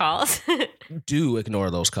ignoring those calls. Do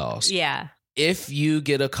ignore those calls. Yeah. If you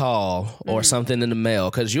get a call or something in the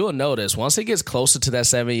mail, because you'll notice once it gets closer to that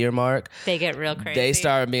 7-year mark, they get real crazy. They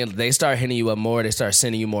start hitting you up more. They start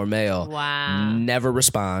sending you more mail. Wow. Never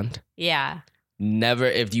respond. Yeah. Never,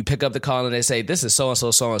 if you pick up the call and they say, this is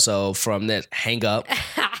so-and-so, from this, hang up.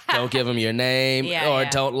 Don't give them your name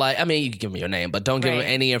don't you can give them your name, but don't give them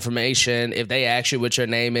any information. If they ask you what your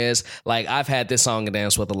name is, like I've had this song and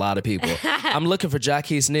dance with a lot of people. I'm looking for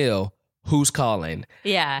Jacquis Neal. Who's calling?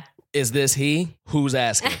 Yeah. Is this he? Who's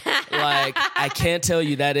asking? Like, I can't tell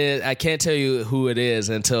you who it is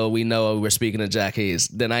until we know we're speaking to Jacquis.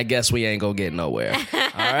 Then I guess we ain't gonna get nowhere.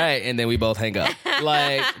 All right. And then we both hang up.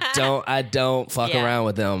 Like, I don't fuck around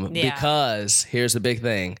with them because here's the big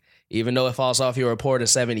thing. Even though it falls off your report in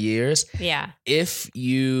 7 years, if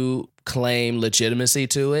you claim legitimacy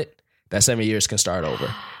to it, that 7 years can start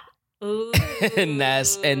over. Ooh. and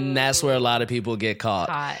that's where a lot of people get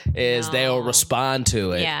caught. They'll respond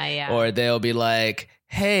to it, or they'll be like,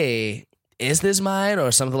 hey, is this mine,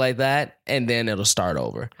 or something like that, and then it'll start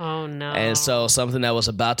over. Oh no. And so something that was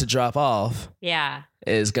about to drop off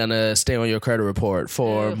is gonna stay on your credit report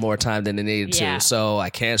for more time than it needed to. So I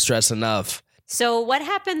can't stress enough. So what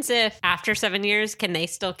happens if after 7 years, can they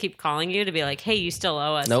still keep calling you to be like, hey, you still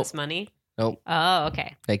owe us this money? Nope. Oh,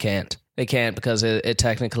 okay. They can't because it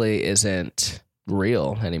technically isn't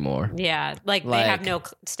real anymore. Yeah, like they have no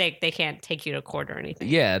stake. They can't take you to court or anything.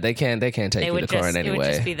 Yeah, they can't take you to court in any way. It would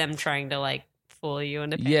just be them trying to like fool you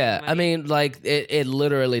into paying money. I mean, like it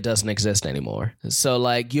literally doesn't exist anymore. So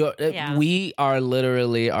like we are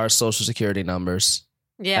literally our social security numbers.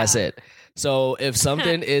 Yeah, that's it. So if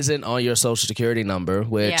something isn't on your social security number,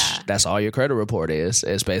 which that's all your credit report is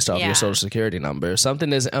based off your social security number.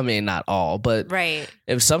 Something is, I mean, not all, but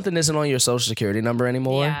if something isn't on your social security number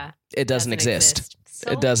anymore, it doesn't exist.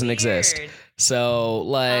 So it doesn't weird. exist. So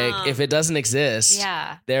like if it doesn't exist,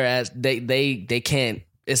 they can't,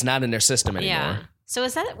 it's not in their system anymore. Yeah. So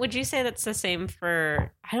would you say that's the same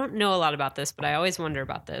for, I don't know a lot about this, but I always wonder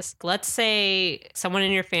about this. Let's say someone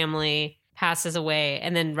in your family passes away,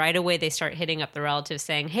 and then right away they start hitting up the relatives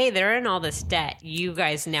saying, hey, they're in all this debt. You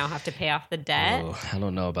guys now have to pay off the debt. Oh, I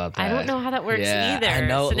don't know about that. I don't know how that works either. I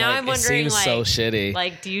know. So now I'm wondering, it seems so shitty.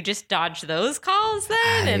 Like, do you just dodge those calls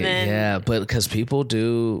then? And then yeah, but because people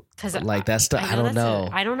do, like that's the, I don't know.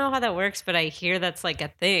 I don't know how that works, but I hear that's like a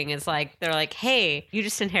thing. It's like, they're like, hey, you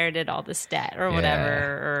just inherited all this debt or whatever.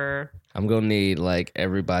 Or I'm going to need like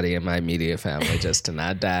everybody in my immediate family just to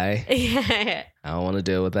not die. Yeah. I don't want to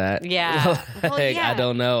deal with that. Yeah. Well, I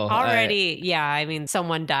don't know. Already, I mean,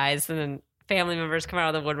 someone dies and then family members come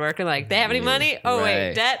out of the woodwork and like, they have any money? Oh,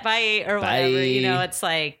 wait, debt, bye, or whatever. You know, it's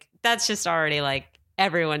like, that's just already like,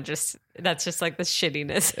 everyone just, that's just like the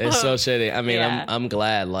shittiness. It's so shitty. I mean, I'm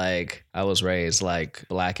glad like I was raised like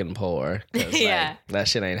black and poor. Like, that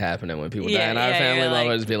shit ain't happening when people die. And our family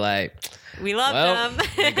lovers be like, we love them.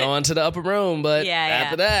 We're going to the upper room, but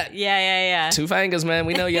after that, 2 fingers, man.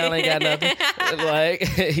 We know y'all ain't got nothing.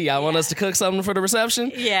 Like, y'all want us to cook something for the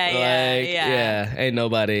reception? Yeah. Ain't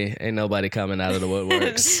nobody coming out of the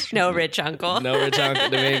woodworks. No rich uncle. No rich uncle.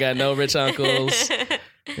 We ain't got no rich uncles.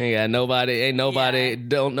 Ain't nobody.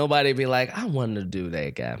 Don't nobody be like, I want to do.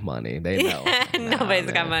 They got money. They know.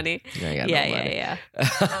 Nobody's got money. They ain't got no money. Yeah.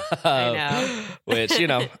 I know. Which,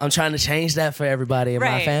 I'm trying to change that for everybody in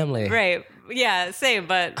my family. Right. Yeah, same,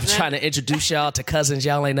 but I'm trying to introduce y'all to cousins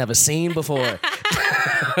y'all ain't never seen before.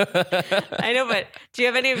 I know, but do you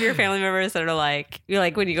have any of your family members that are like, you're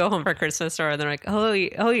like when you go home for Christmas or they're like, oh,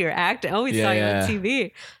 you're acting. Oh, we saw you on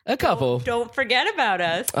TV. A couple. Don't forget about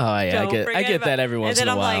us. Oh yeah, I get that every once in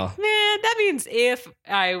a while. And then I'm like, man, that means if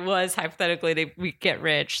I was hypothetically we get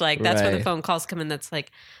rich, like that's where the phone calls come in. That's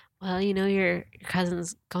like, well, your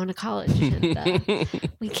cousin's going to college and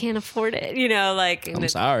we can't afford it, like. I'm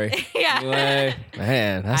sorry. Yeah. Like,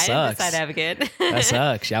 man, that sucks. I didn't decide advocate. That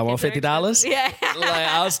sucks. Y'all want $50? Yeah. Like,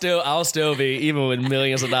 I'll still be, even with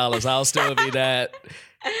millions of dollars, I'll still be that.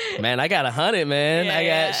 Man, I got 100, man. I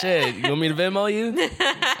got shit. You want me to Venmo you?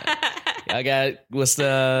 I got, what's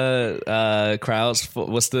the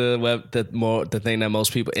what's the thing that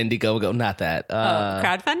most people, Indiegogo, not that.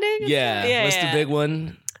 Crowdfunding? Yeah. What's the big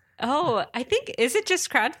one? Oh, I think, is it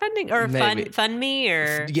just crowdfunding or FundMe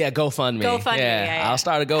or? Yeah, GoFundMe. GoFundMe, yeah. I'll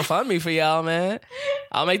start a GoFundMe for y'all, man.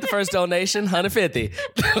 I'll make the first donation, $150.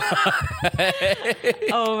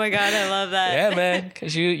 Oh my God, I love that. Yeah, man,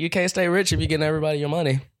 because you can't stay rich if you're getting everybody your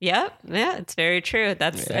money. Yep. Yeah, it's very true.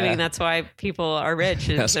 I mean, that's why people are rich,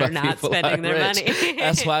 is they're not spending their money.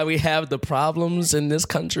 That's why we have the problems in this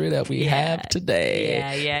country that we have today.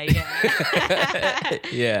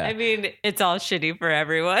 Yeah. I mean, it's all shitty for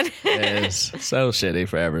everyone. It's so shitty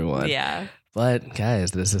for everyone. Yeah. But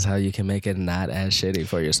guys, this is how you can make it not as shitty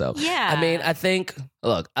for yourself. Yeah. I mean, I think,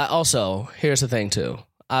 look, also, here's the thing too.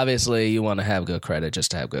 Obviously, you want to have good credit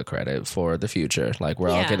just to have good credit for the future. Like, we're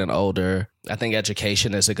all getting older. I think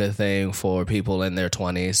education is a good thing for people in their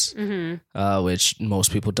 20s, which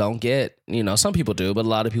most people don't get. Some people do, but a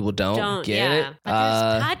lot of people don't get it. But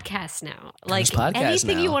there's podcasts now. Like,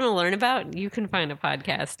 anything you want to learn about, you can find a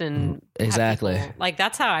podcast and exactly. Like,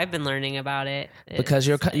 that's how I've been learning about it. Because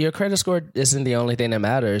your credit score isn't the only thing that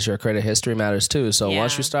matters. Your credit history matters too. So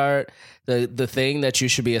once you start, the thing that you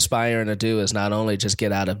should be aspiring to do is not only just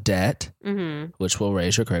get out of debt, which will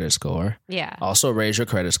raise your credit score. Yeah. Also raise your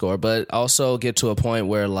credit score, but also get to a point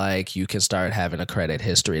where like you can start having a credit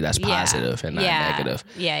history that's positive and not negative.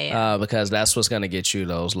 Because that's what's going to get you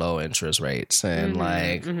those low interest rates and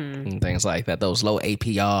and things like that, those low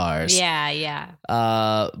APRs.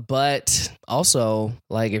 But also,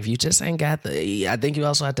 like, if you just ain't got I think you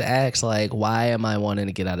also have to ask, like, why am I wanting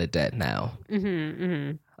to get out of debt now?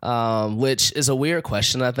 Which is a weird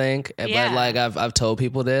question, I think. But like I've told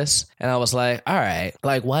people this and I was like, all right,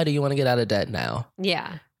 like, why do you want to get out of debt now?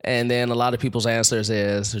 Yeah. And then a lot of people's answers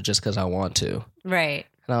is just because I want to. Right.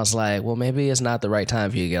 And I was like, well, maybe it's not the right time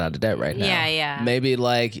for you to get out of debt right now. Yeah. Maybe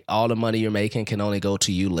like all the money you're making can only go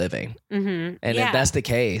to you living. And if that's the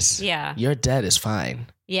case, your debt is fine.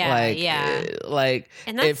 Like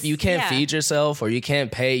if you can't feed yourself or you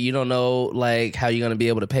can't pay, you don't know like how you're going to be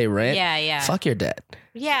able to pay rent. Fuck your debt.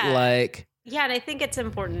 Yeah, and I think it's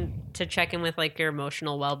important to check in with like your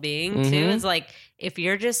emotional well-being too. Is like, if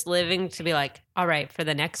you're just living to be like, all right, for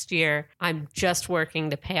the next year, I'm just working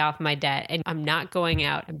to pay off my debt and I'm not going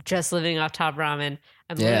out. I'm just living off top ramen.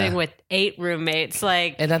 I'm living with 8 roommates.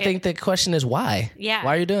 And I think the question is why? Yeah.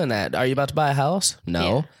 Why are you doing that? Are you about to buy a house? No. Yeah.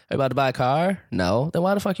 Are you about to buy a car? No. Then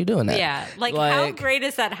why the fuck are you doing that? Yeah. Like how great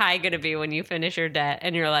is that high going to be when you finish your debt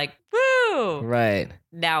and you're like, woo, woohoo. Right.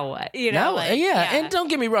 Now what? And don't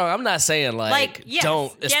get me wrong. I'm not saying yes,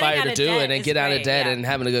 don't aspire to do it and get out of debt and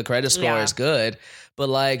having a good credit score is good.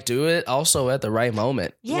 But do it also at the right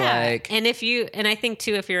moment. Yeah. And I think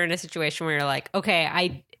too, if you're in a situation where you're like, okay,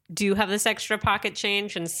 I do have this extra pocket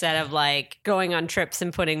change, instead of going on trips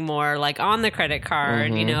and putting more on the credit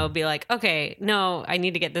card, be like, okay, no, I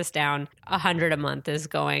need to get this down. $100 a month is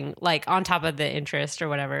going on top of the interest or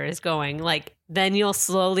whatever is going then you'll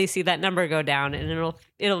slowly see that number go down, and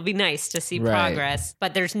it'll be nice to see progress.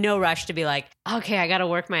 But there's no rush to be like, okay, I got to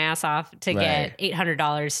work my ass off to get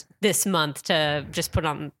 $800 this month to just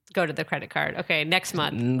go to the credit card. Okay, next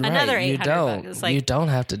month another $800. You don't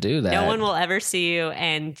have to do that. No one will ever see you,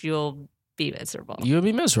 and you'll be miserable. You'll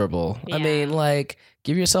be miserable. Yeah. I mean,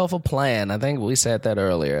 give yourself a plan. I think we said that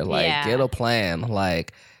earlier. Get a plan.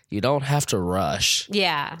 You don't have to rush.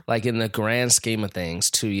 Yeah. In the grand scheme of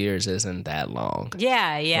things, 2 years isn't that long.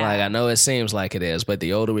 Yeah, yeah. I know it seems like it is, but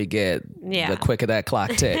the older we get, the quicker that clock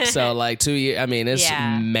ticks. So 2 years, it's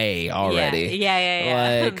May already.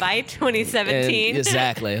 Yeah. By 2017.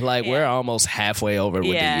 Exactly. We're almost halfway over with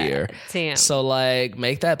the year. Damn. So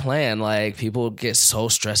make that plan. People get so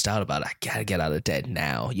stressed out about it. I got to get out of debt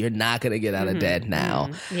now. You're not going to get out of debt now.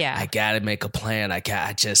 Yeah. I got to make a plan. I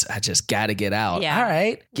just got to get out. Yeah. All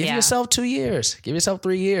right. Give yourself 2 years. Give yourself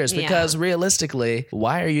 3 years, because realistically,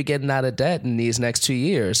 why are you getting out of debt in these next 2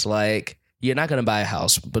 years? You're not going to buy a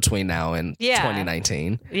house between now and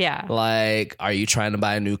 2019. Yeah. Are you trying to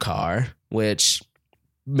buy a new car? Which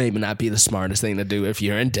maybe not be the smartest thing to do if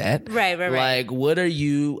you're in debt. Right. What are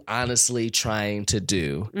you honestly trying to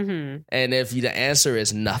do? Mm-hmm. And if the answer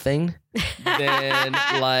is nothing, then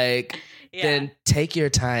then take your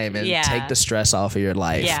time and take the stress off of your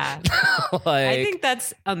life. Yeah. I think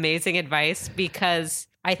that's amazing advice, because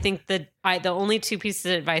I think the only two pieces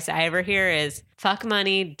of advice I ever hear is fuck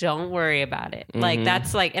money, don't worry about it. Mm-hmm.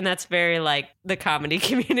 That's very the comedy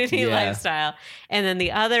community lifestyle. And then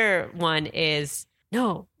the other one is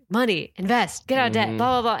no, money, invest, get out of debt,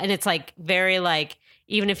 blah, blah, blah. And it's very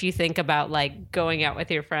even if you think about going out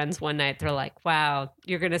with your friends one night, they're like, wow,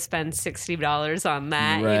 you're going to spend $60 on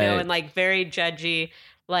that, and very judgy,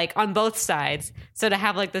 on both sides. So to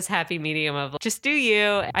have this happy medium of just do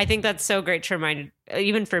you, I think that's so great to remind,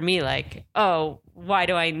 even for me, oh, why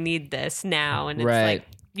do I need this now? And it's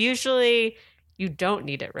usually you don't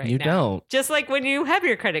need it right now. You don't. Just when you have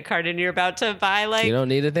your credit card and you're about to buy you don't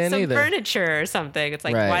need it then some either. Furniture or something. It's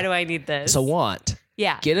why do I need this? It's a want.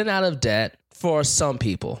 Yeah. Getting out of debt for some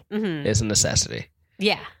people is a necessity.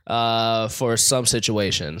 Yeah. For some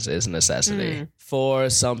situations, it's a necessity. For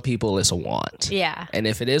some people, it's a want. Yeah. And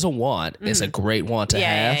if it is a want, it's a great want to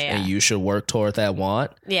have, and you should work toward that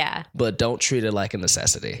want. Yeah. But don't treat it like a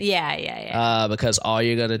necessity. Yeah. Because all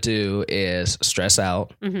you're going to do is stress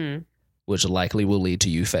out, which likely will lead to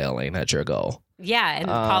you failing at your goal. Yeah, and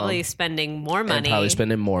probably spending more money.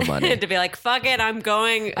 To be like, fuck it, I'm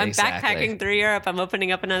backpacking through Europe. I'm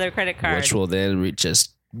opening up another credit card. Which will then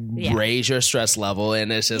just raise your stress level,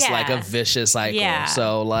 and it's just a vicious cycle. Yeah.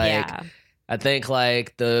 So I think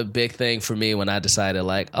the big thing for me when I decided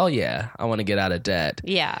I want to get out of debt.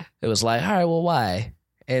 Yeah. It was all right, well, why?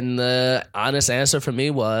 And the honest answer for me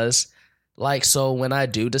was so when I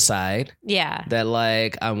do decide that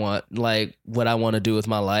I want what I want to do with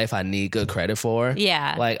my life, I need good credit for.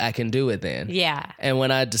 Yeah. I can do it then. Yeah. And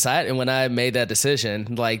when I made that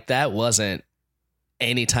decision, that wasn't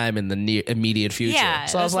any time in the immediate future. Yeah,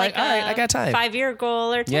 so I was all right, I got time. 5-year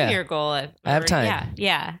goal or 10-year goal. I have time.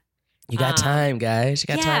 Yeah. You got time, guys.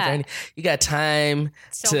 You got time you got time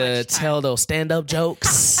to tell those stand-up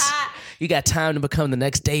jokes. You got time to become the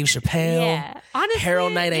next Dave Chappelle. Yeah. Honestly,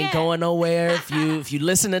 Harold Night ain't going nowhere. If you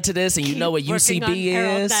listening to this and you know what UCB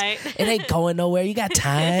is, it ain't going nowhere. You got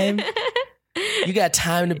time. You got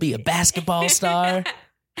time to be a basketball star.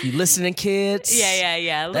 You listening, kids?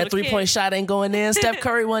 Yeah. That 3-point shot ain't going in. Steph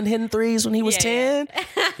Curry wasn't hitting threes when he was 10.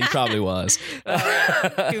 He probably was.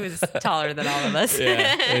 He was taller than all of us.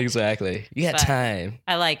 Yeah, exactly. You got time.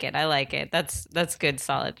 I like it. That's good,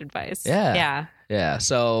 solid advice. Yeah. Yeah.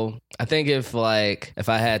 So I think if I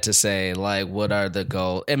had to say what are the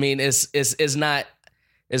goals? I mean, it's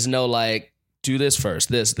no do this first,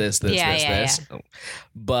 this.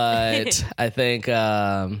 But I think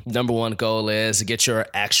number one goal is to get your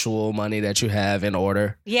actual money that you have in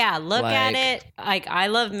order. Yeah, look at it. I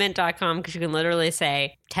love mint.com because you can literally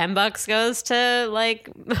say, $10 goes to like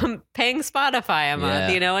paying Spotify a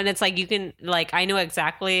month, and it's like you can like I know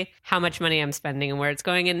exactly how much money I'm spending and where it's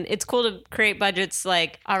going, and it's cool to create budgets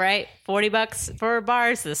like, all right, $40 for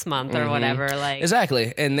bars this month or whatever. Like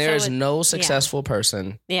exactly, and there's no successful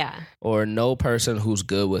person, or no person who's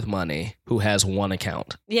good with money who has one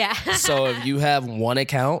account. Yeah. So if you have one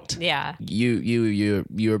account,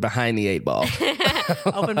 you're behind the 8 ball.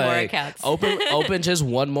 Open more accounts. open just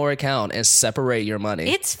one more account and separate your money.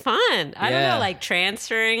 It's fun. I don't know, like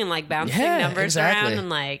transferring and like bouncing numbers around and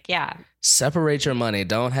like, separate your money.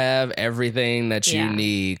 Don't have everything that you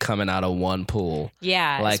need coming out of one pool.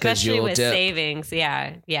 Yeah, like, especially with savings.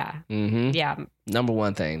 Yeah. Number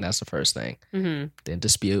one thing. That's the first thing. Then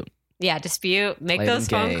dispute. Yeah, dispute. Make those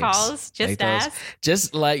phone calls. Just ask.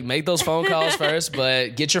 Just like make those phone calls first,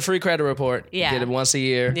 but get your free credit report. Yeah. Get it once a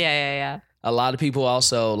year. Yeah. A lot of people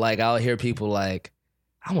also, like, I'll hear people like,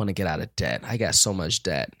 I want to get out of debt. I got so much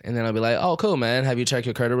debt. And then I'll be like, oh, cool, man. Have you checked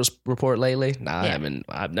your credit report lately? Nah, I haven't.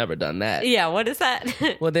 I've never done that. Yeah, what is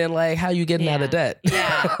that? Well, then, like, how you getting out of debt?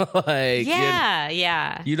 Yeah. Like,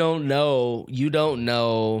 You don't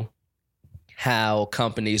know how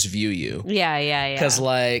companies view you. Yeah. Because,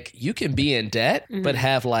 like, you can be in debt, but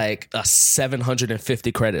have, like, a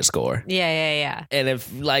 750 credit score. Yeah. And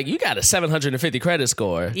if, like, you got a 750 credit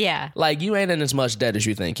score, like, you ain't in as much debt as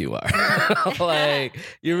you think you are. Like,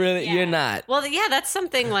 you're not. Well, that's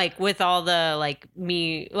something, like, with all the, like,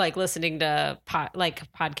 me, like, listening to,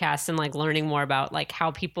 podcasts and, like, learning more about, like,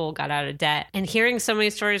 how people got out of debt and hearing so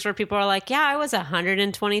many stories where people are like, I was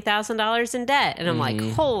 $120,000 in debt. And I'm like,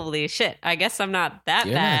 holy shit, I guess I'm not that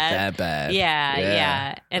You're bad. Not that bad.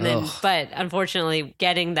 Yeah. And then, but unfortunately,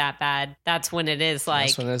 getting that bad, that's when it is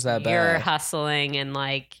like you're hustling and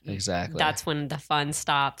like exactly. That's when the fun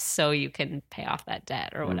stops, so you can pay off that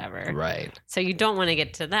debt or whatever. Right. So you don't want to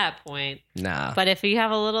get to that point. Nah. But if you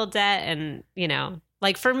have a little debt, and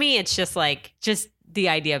like for me, it's just the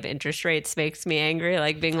idea of interest rates makes me angry.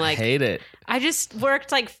 Like being like, I hate it. I just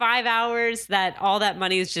worked like 5 hours that all that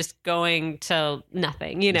money is just going to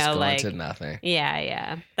nothing, going to nothing.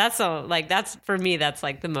 Yeah. That's for me, that's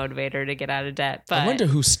like the motivator to get out of debt. But I wonder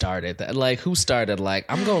who started that. Like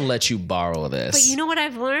I'm going to let you borrow this. But you know what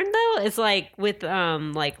I've learned though, is like with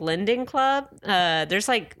like Lending Club, there's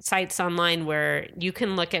like sites online where you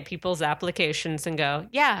can look at people's applications and go,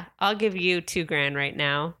 yeah, I'll give you $2,000 right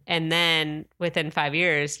now. And then within 5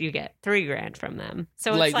 years, you get $3,000 from them.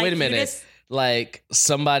 So it's like wait a minute. Like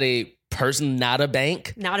person, not a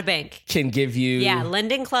bank, can give you. Yeah,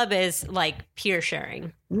 Lending Club is like peer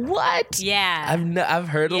sharing. What? Yeah, I've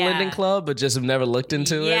heard of Lending Club, but just have never looked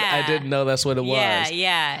into it. I didn't know that's what it was.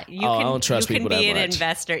 Yeah. I don't trust people that much. You can be an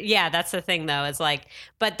investor. Yeah, that's the thing though. It's like,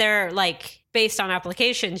 but they're like, based on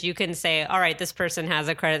applications, you can say, all right, this person has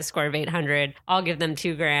a credit score of 800. I'll give them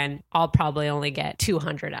 $2,000. I'll probably only get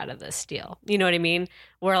 200 out of this deal. You know what I mean?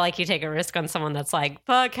 Where like you take a risk on someone that's like,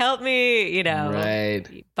 fuck, help me,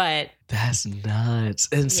 Right. But that's nuts.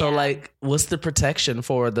 And so like, what's the protection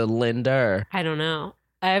for the lender? I don't know.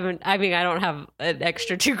 I don't have an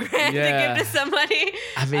extra $2,000 to give to somebody.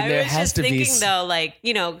 I mean, there has to be. I was just thinking though, like,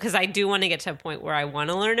 because I do want to get to a point where I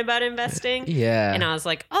want to learn about investing. Yeah. And I was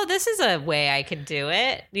like, oh, this is a way I could do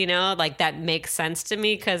it. Like that makes sense to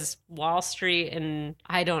me, because Wall Street, and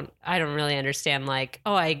I don't really understand like,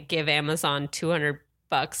 oh, I give Amazon $200.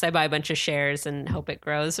 I buy a bunch of shares and hope it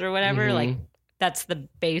grows or whatever. Like that's the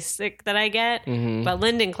basic that I get. But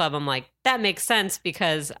Lending Club, I'm like, that makes sense,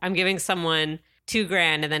 because I'm giving someone $2,000,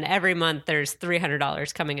 and then every month there's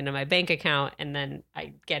 $300 coming into my bank account, and then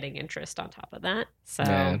I'm getting interest on top of that. So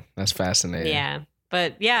that's fascinating. Yeah.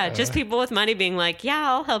 But just people with money being like,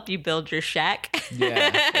 I'll help you build your shack.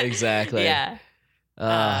 Yeah, exactly. Yeah.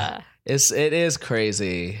 It is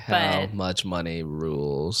crazy how much money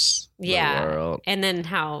rules the world. And then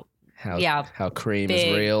how cream big,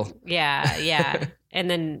 is real. Yeah. And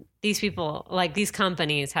then these people, like these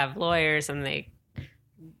companies, have lawyers, and they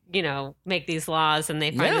make these laws, and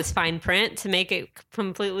they find this fine print to make it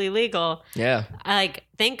completely legal. Yeah.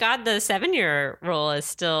 Thank God the 7-year rule is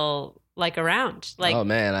still like around. Like, oh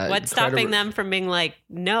man, what's stopping them from being like,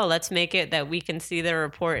 no, let's make it that we can see their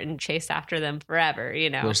report and chase after them forever,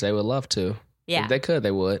 Which they would love to. Yeah. If they could,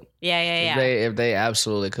 they would. Yeah. If they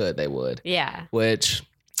absolutely could, they would. Yeah. Which,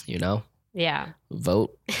 yeah.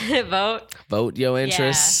 Vote. Vote your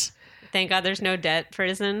interests. Yeah. Thank God there's no debt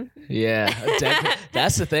prison. Yeah.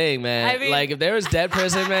 That's the thing, man. I mean, like, if there was debt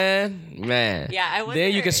prison, man. Yeah, I wonder,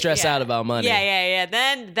 then you can stress out about money. Yeah.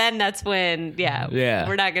 Then that's when,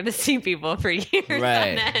 we're not going to see people for years.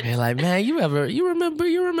 Right. You're like, man, you remember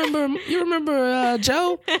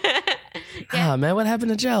Joe? Oh, man, what happened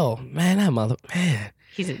to Joe? Man,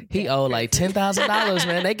 He owed like $10,000,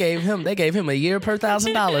 man. They gave him a year per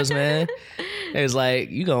 $1,000, man. It was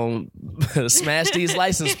like, you gonna smash these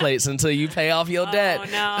license plates until you pay off your debt. Oh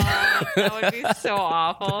no, that would be so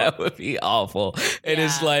awful. That would be awful. And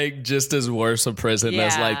it's like just as worse a prison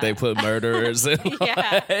as like they put murderers in. And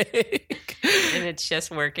it's just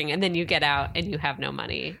working. And then you get out and you have no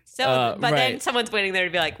money. So, but then someone's waiting there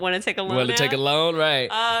to be like, want to take a loan? Want to take a loan, right?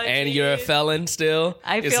 Oh, and you're a felon still.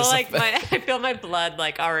 I feel like I feel my blood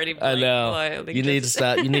like already. I know. You need to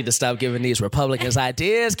stop. You need to stop giving these Republicans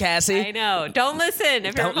ideas, Cassie. I know. Don't listen.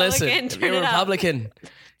 If you're Don't listen. Republican, If you're a Republican.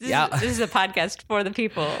 This is a podcast for the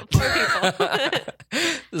people. For people.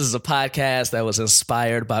 This is a podcast that was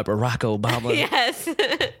inspired by Barack Obama. Yes.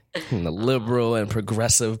 From the liberal and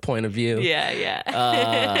progressive point of view. Yeah.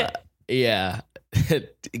 Yeah.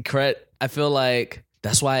 I feel like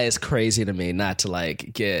that's why it's crazy to me, not to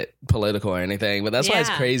like get political or anything, but that's why it's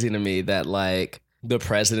crazy to me that like the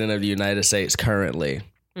president of the United States currently,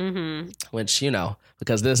 which,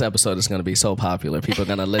 because this episode is going to be so popular, people are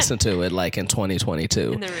going to listen to it like in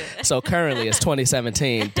 2022. So currently it's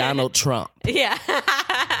 2017, Donald Trump. Yeah.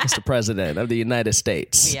 Is the president of the United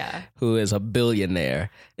States, who is a billionaire.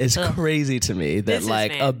 It's crazy to me that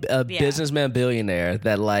like a businessman billionaire,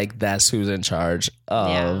 that like that's who's in charge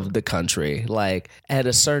of the country. Like at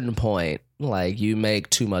a certain point, like you make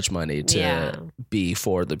too much money to be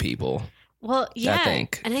for the people. Well, yeah, I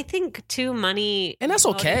think. And I think too, money, and that's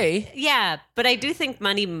okay. Yeah, but I do think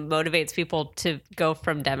money motivates people to go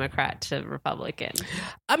from Democrat to Republican.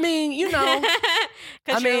 I mean,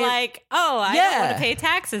 because you're like, I don't want to pay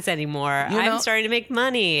taxes anymore. I'm starting to make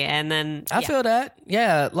money, and then I feel that.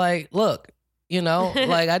 Yeah, like look,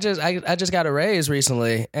 like I just got a raise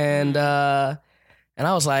recently, and I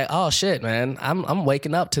was like, oh shit, man, I'm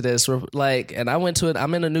waking up to this. Like, and I went to it.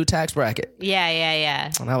 I'm in a new tax bracket.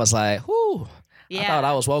 Yeah. And I was like, whoo. I thought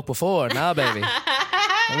I was woke before. Nah, baby.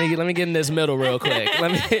 Let me get in this middle real quick.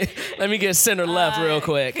 Let me get center left real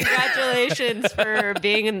quick. Congratulations for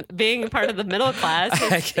being part of the middle class.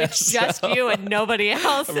 It's just you and nobody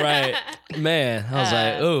else. Right, man. I was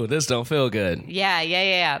like, ooh, this don't feel good.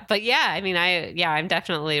 Yeah. But yeah, I mean, I'm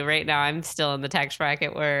definitely right now. I'm still in the tax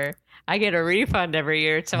bracket where I get a refund every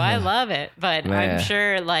year, so I love it. But I'm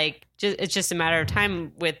sure like it's just a matter of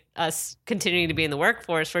time with us continuing to be in the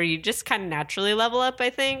workforce where you just kind of naturally level up, I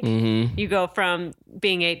think. You go from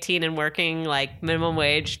being 18 and working like minimum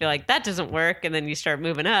wage, feel like that doesn't work, and then you start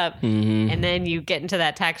moving up. And then you get into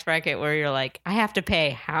that tax bracket where you're like, I have to pay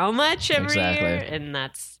how much every year? And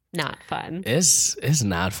that's not fun. It's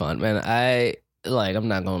not fun, man. I'm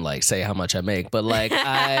not gonna like say how much I make, but like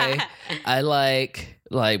I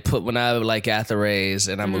put when I like got the raise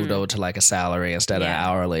and I moved over to like a salary instead of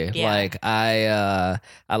hourly. Like I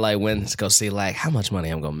like went to go see like how much money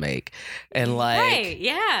I'm gonna make, and like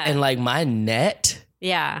and like my net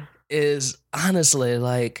is honestly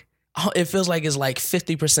like it feels like it's like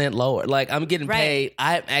 50% lower. Like I'm getting paid.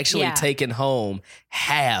 I'm actually taking home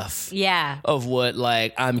half of what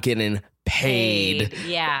like I'm getting paid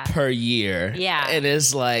per year. And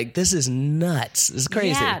it's like, this is nuts. It's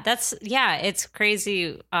crazy. It's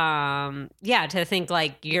crazy. To think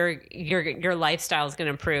like your lifestyle is going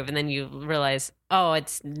to improve, and then you realize, oh,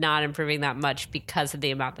 it's not improving that much because of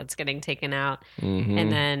the amount that's getting taken out.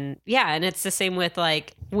 And then, and it's the same with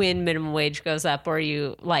like when minimum wage goes up, or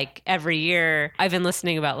you like every year I've been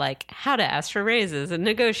listening about like how to ask for raises and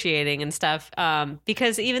negotiating and stuff.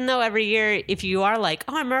 Because even though every year, if you are like,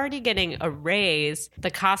 oh, I'm already getting a raise,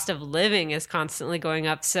 the cost of living is constantly going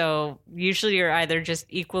up. So usually you're either just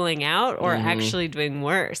equaling out or actually doing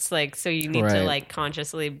worse. Like, so you need to like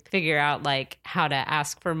consciously figure out like how to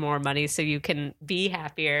ask for more money so you can be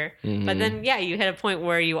happier. But then you hit a point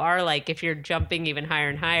where you are like, if you're jumping even higher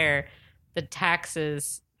and higher, the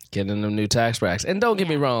taxes, getting them new tax brackets. And don't get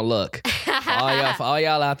me wrong, look, all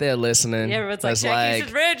y'all out there listening, everyone's like, Jacquis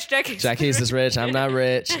is rich. Jacquis is rich. I'm not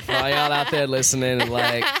rich. All y'all out there listening,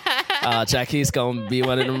 like Jacquis gonna be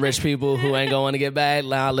one of them rich people who ain't gonna want to get back.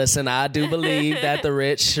 Now listen, I do believe that the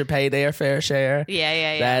rich should pay their fair share.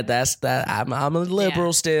 That's I'm a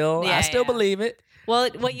liberal still. I still believe it. Well,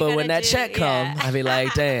 but when that check come, I be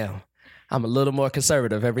like, damn, I'm a little more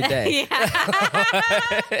conservative every day.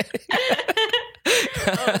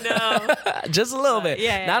 Oh no, just a little bit.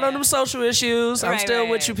 Not on them social issues. I'm still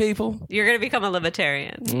with you people. You're gonna become a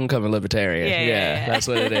libertarian. I'm become a libertarian. Yeah, that's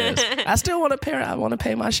what it is. I still want to pay. I want to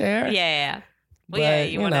pay my share. Well,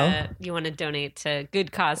 you want to donate to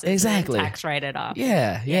good causes. Exactly. And tax write it off.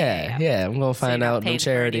 Yeah. I'm gonna find out them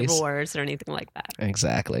charities, for any wars or anything like that.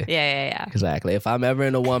 Exactly. Yeah. Exactly. If I'm ever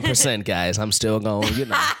in the 1%, guys, I'm still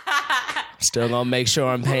going. Still gonna make sure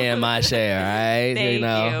I'm paying my share, all right? Thank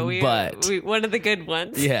you. But we one of the good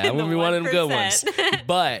ones. yeah, I'm gonna be one of them good ones.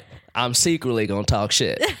 But I'm secretly gonna talk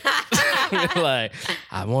shit. Like,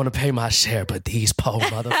 I want to pay my share, but these poor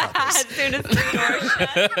motherfuckers.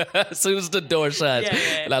 As soon as the door shuts.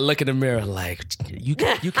 And I look in the mirror like, you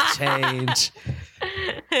can change.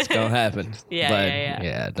 It's gonna happen.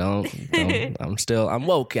 Don't. I'm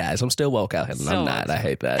woke, guys. I'm still woke out here. And I'm not. I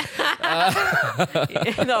hate that.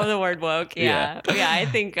 No, the word woke. Yeah. I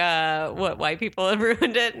think white people have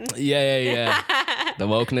ruined it. Yeah. The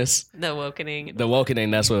wokeness. The wokening. The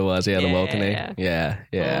wokening. That's what it was. Yeah, the wokening.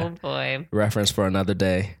 Yeah. Oh boy. Reference for another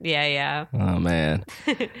day. Yeah. Oh man.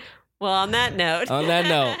 Well, on that note, on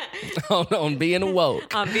being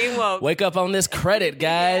woke. Wake up on this credit,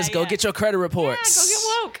 guys. Go get your credit reports. Yeah, go get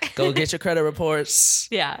woke. Go get your credit reports.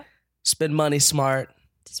 Yeah. Spend money smart.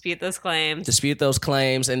 Dispute those claims.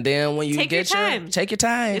 And then when you take your time. It's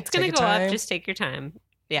going to go up. Just take your time.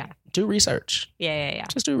 Yeah. Do research. Yeah.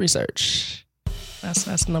 Just do research. That's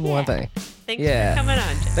the number one thing. Thanks for coming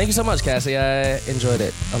on, Jeff. Thank you so much, Cassie. I enjoyed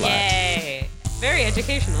it a lot. Yay. Very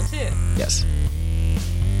educational, too. Yes.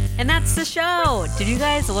 And that's the show. Did you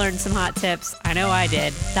guys learn some hot tips? I know I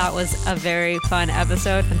did. That was a very fun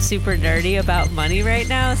episode. I'm super nerdy about money right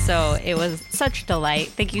now, so it was such a delight.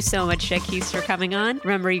 Thank you so much, Jacquis, for coming on.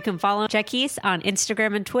 Remember, you can follow Jacquis on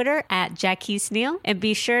Instagram and Twitter at Jacquis Neal, and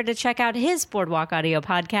be sure to check out his Boardwalk Audio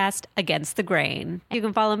podcast, Against the Grain. You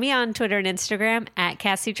can follow me on Twitter and Instagram at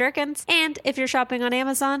Cassie Jerkins, and if you're shopping on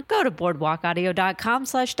Amazon, go to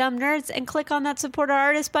boardwalkaudio.com/dumbnerds and click on that support our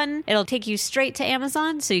artist button. It'll take you straight to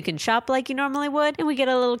Amazon, so you can shop like you normally would, and we get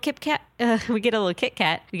a little we get a little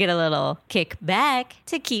kickback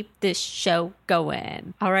to keep this show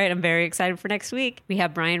going. All right, I'm very excited for next week. We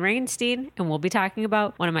have Brian Rainstein, and we'll be talking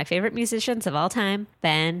about one of my favorite musicians of all time,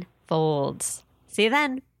 Ben Folds. See you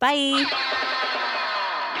then. Bye.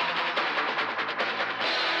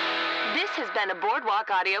 This has been a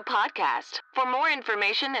Boardwalk Audio podcast. For more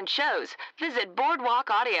information and shows, visit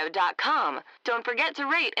boardwalkaudio.com. Don't forget to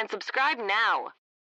rate and subscribe now.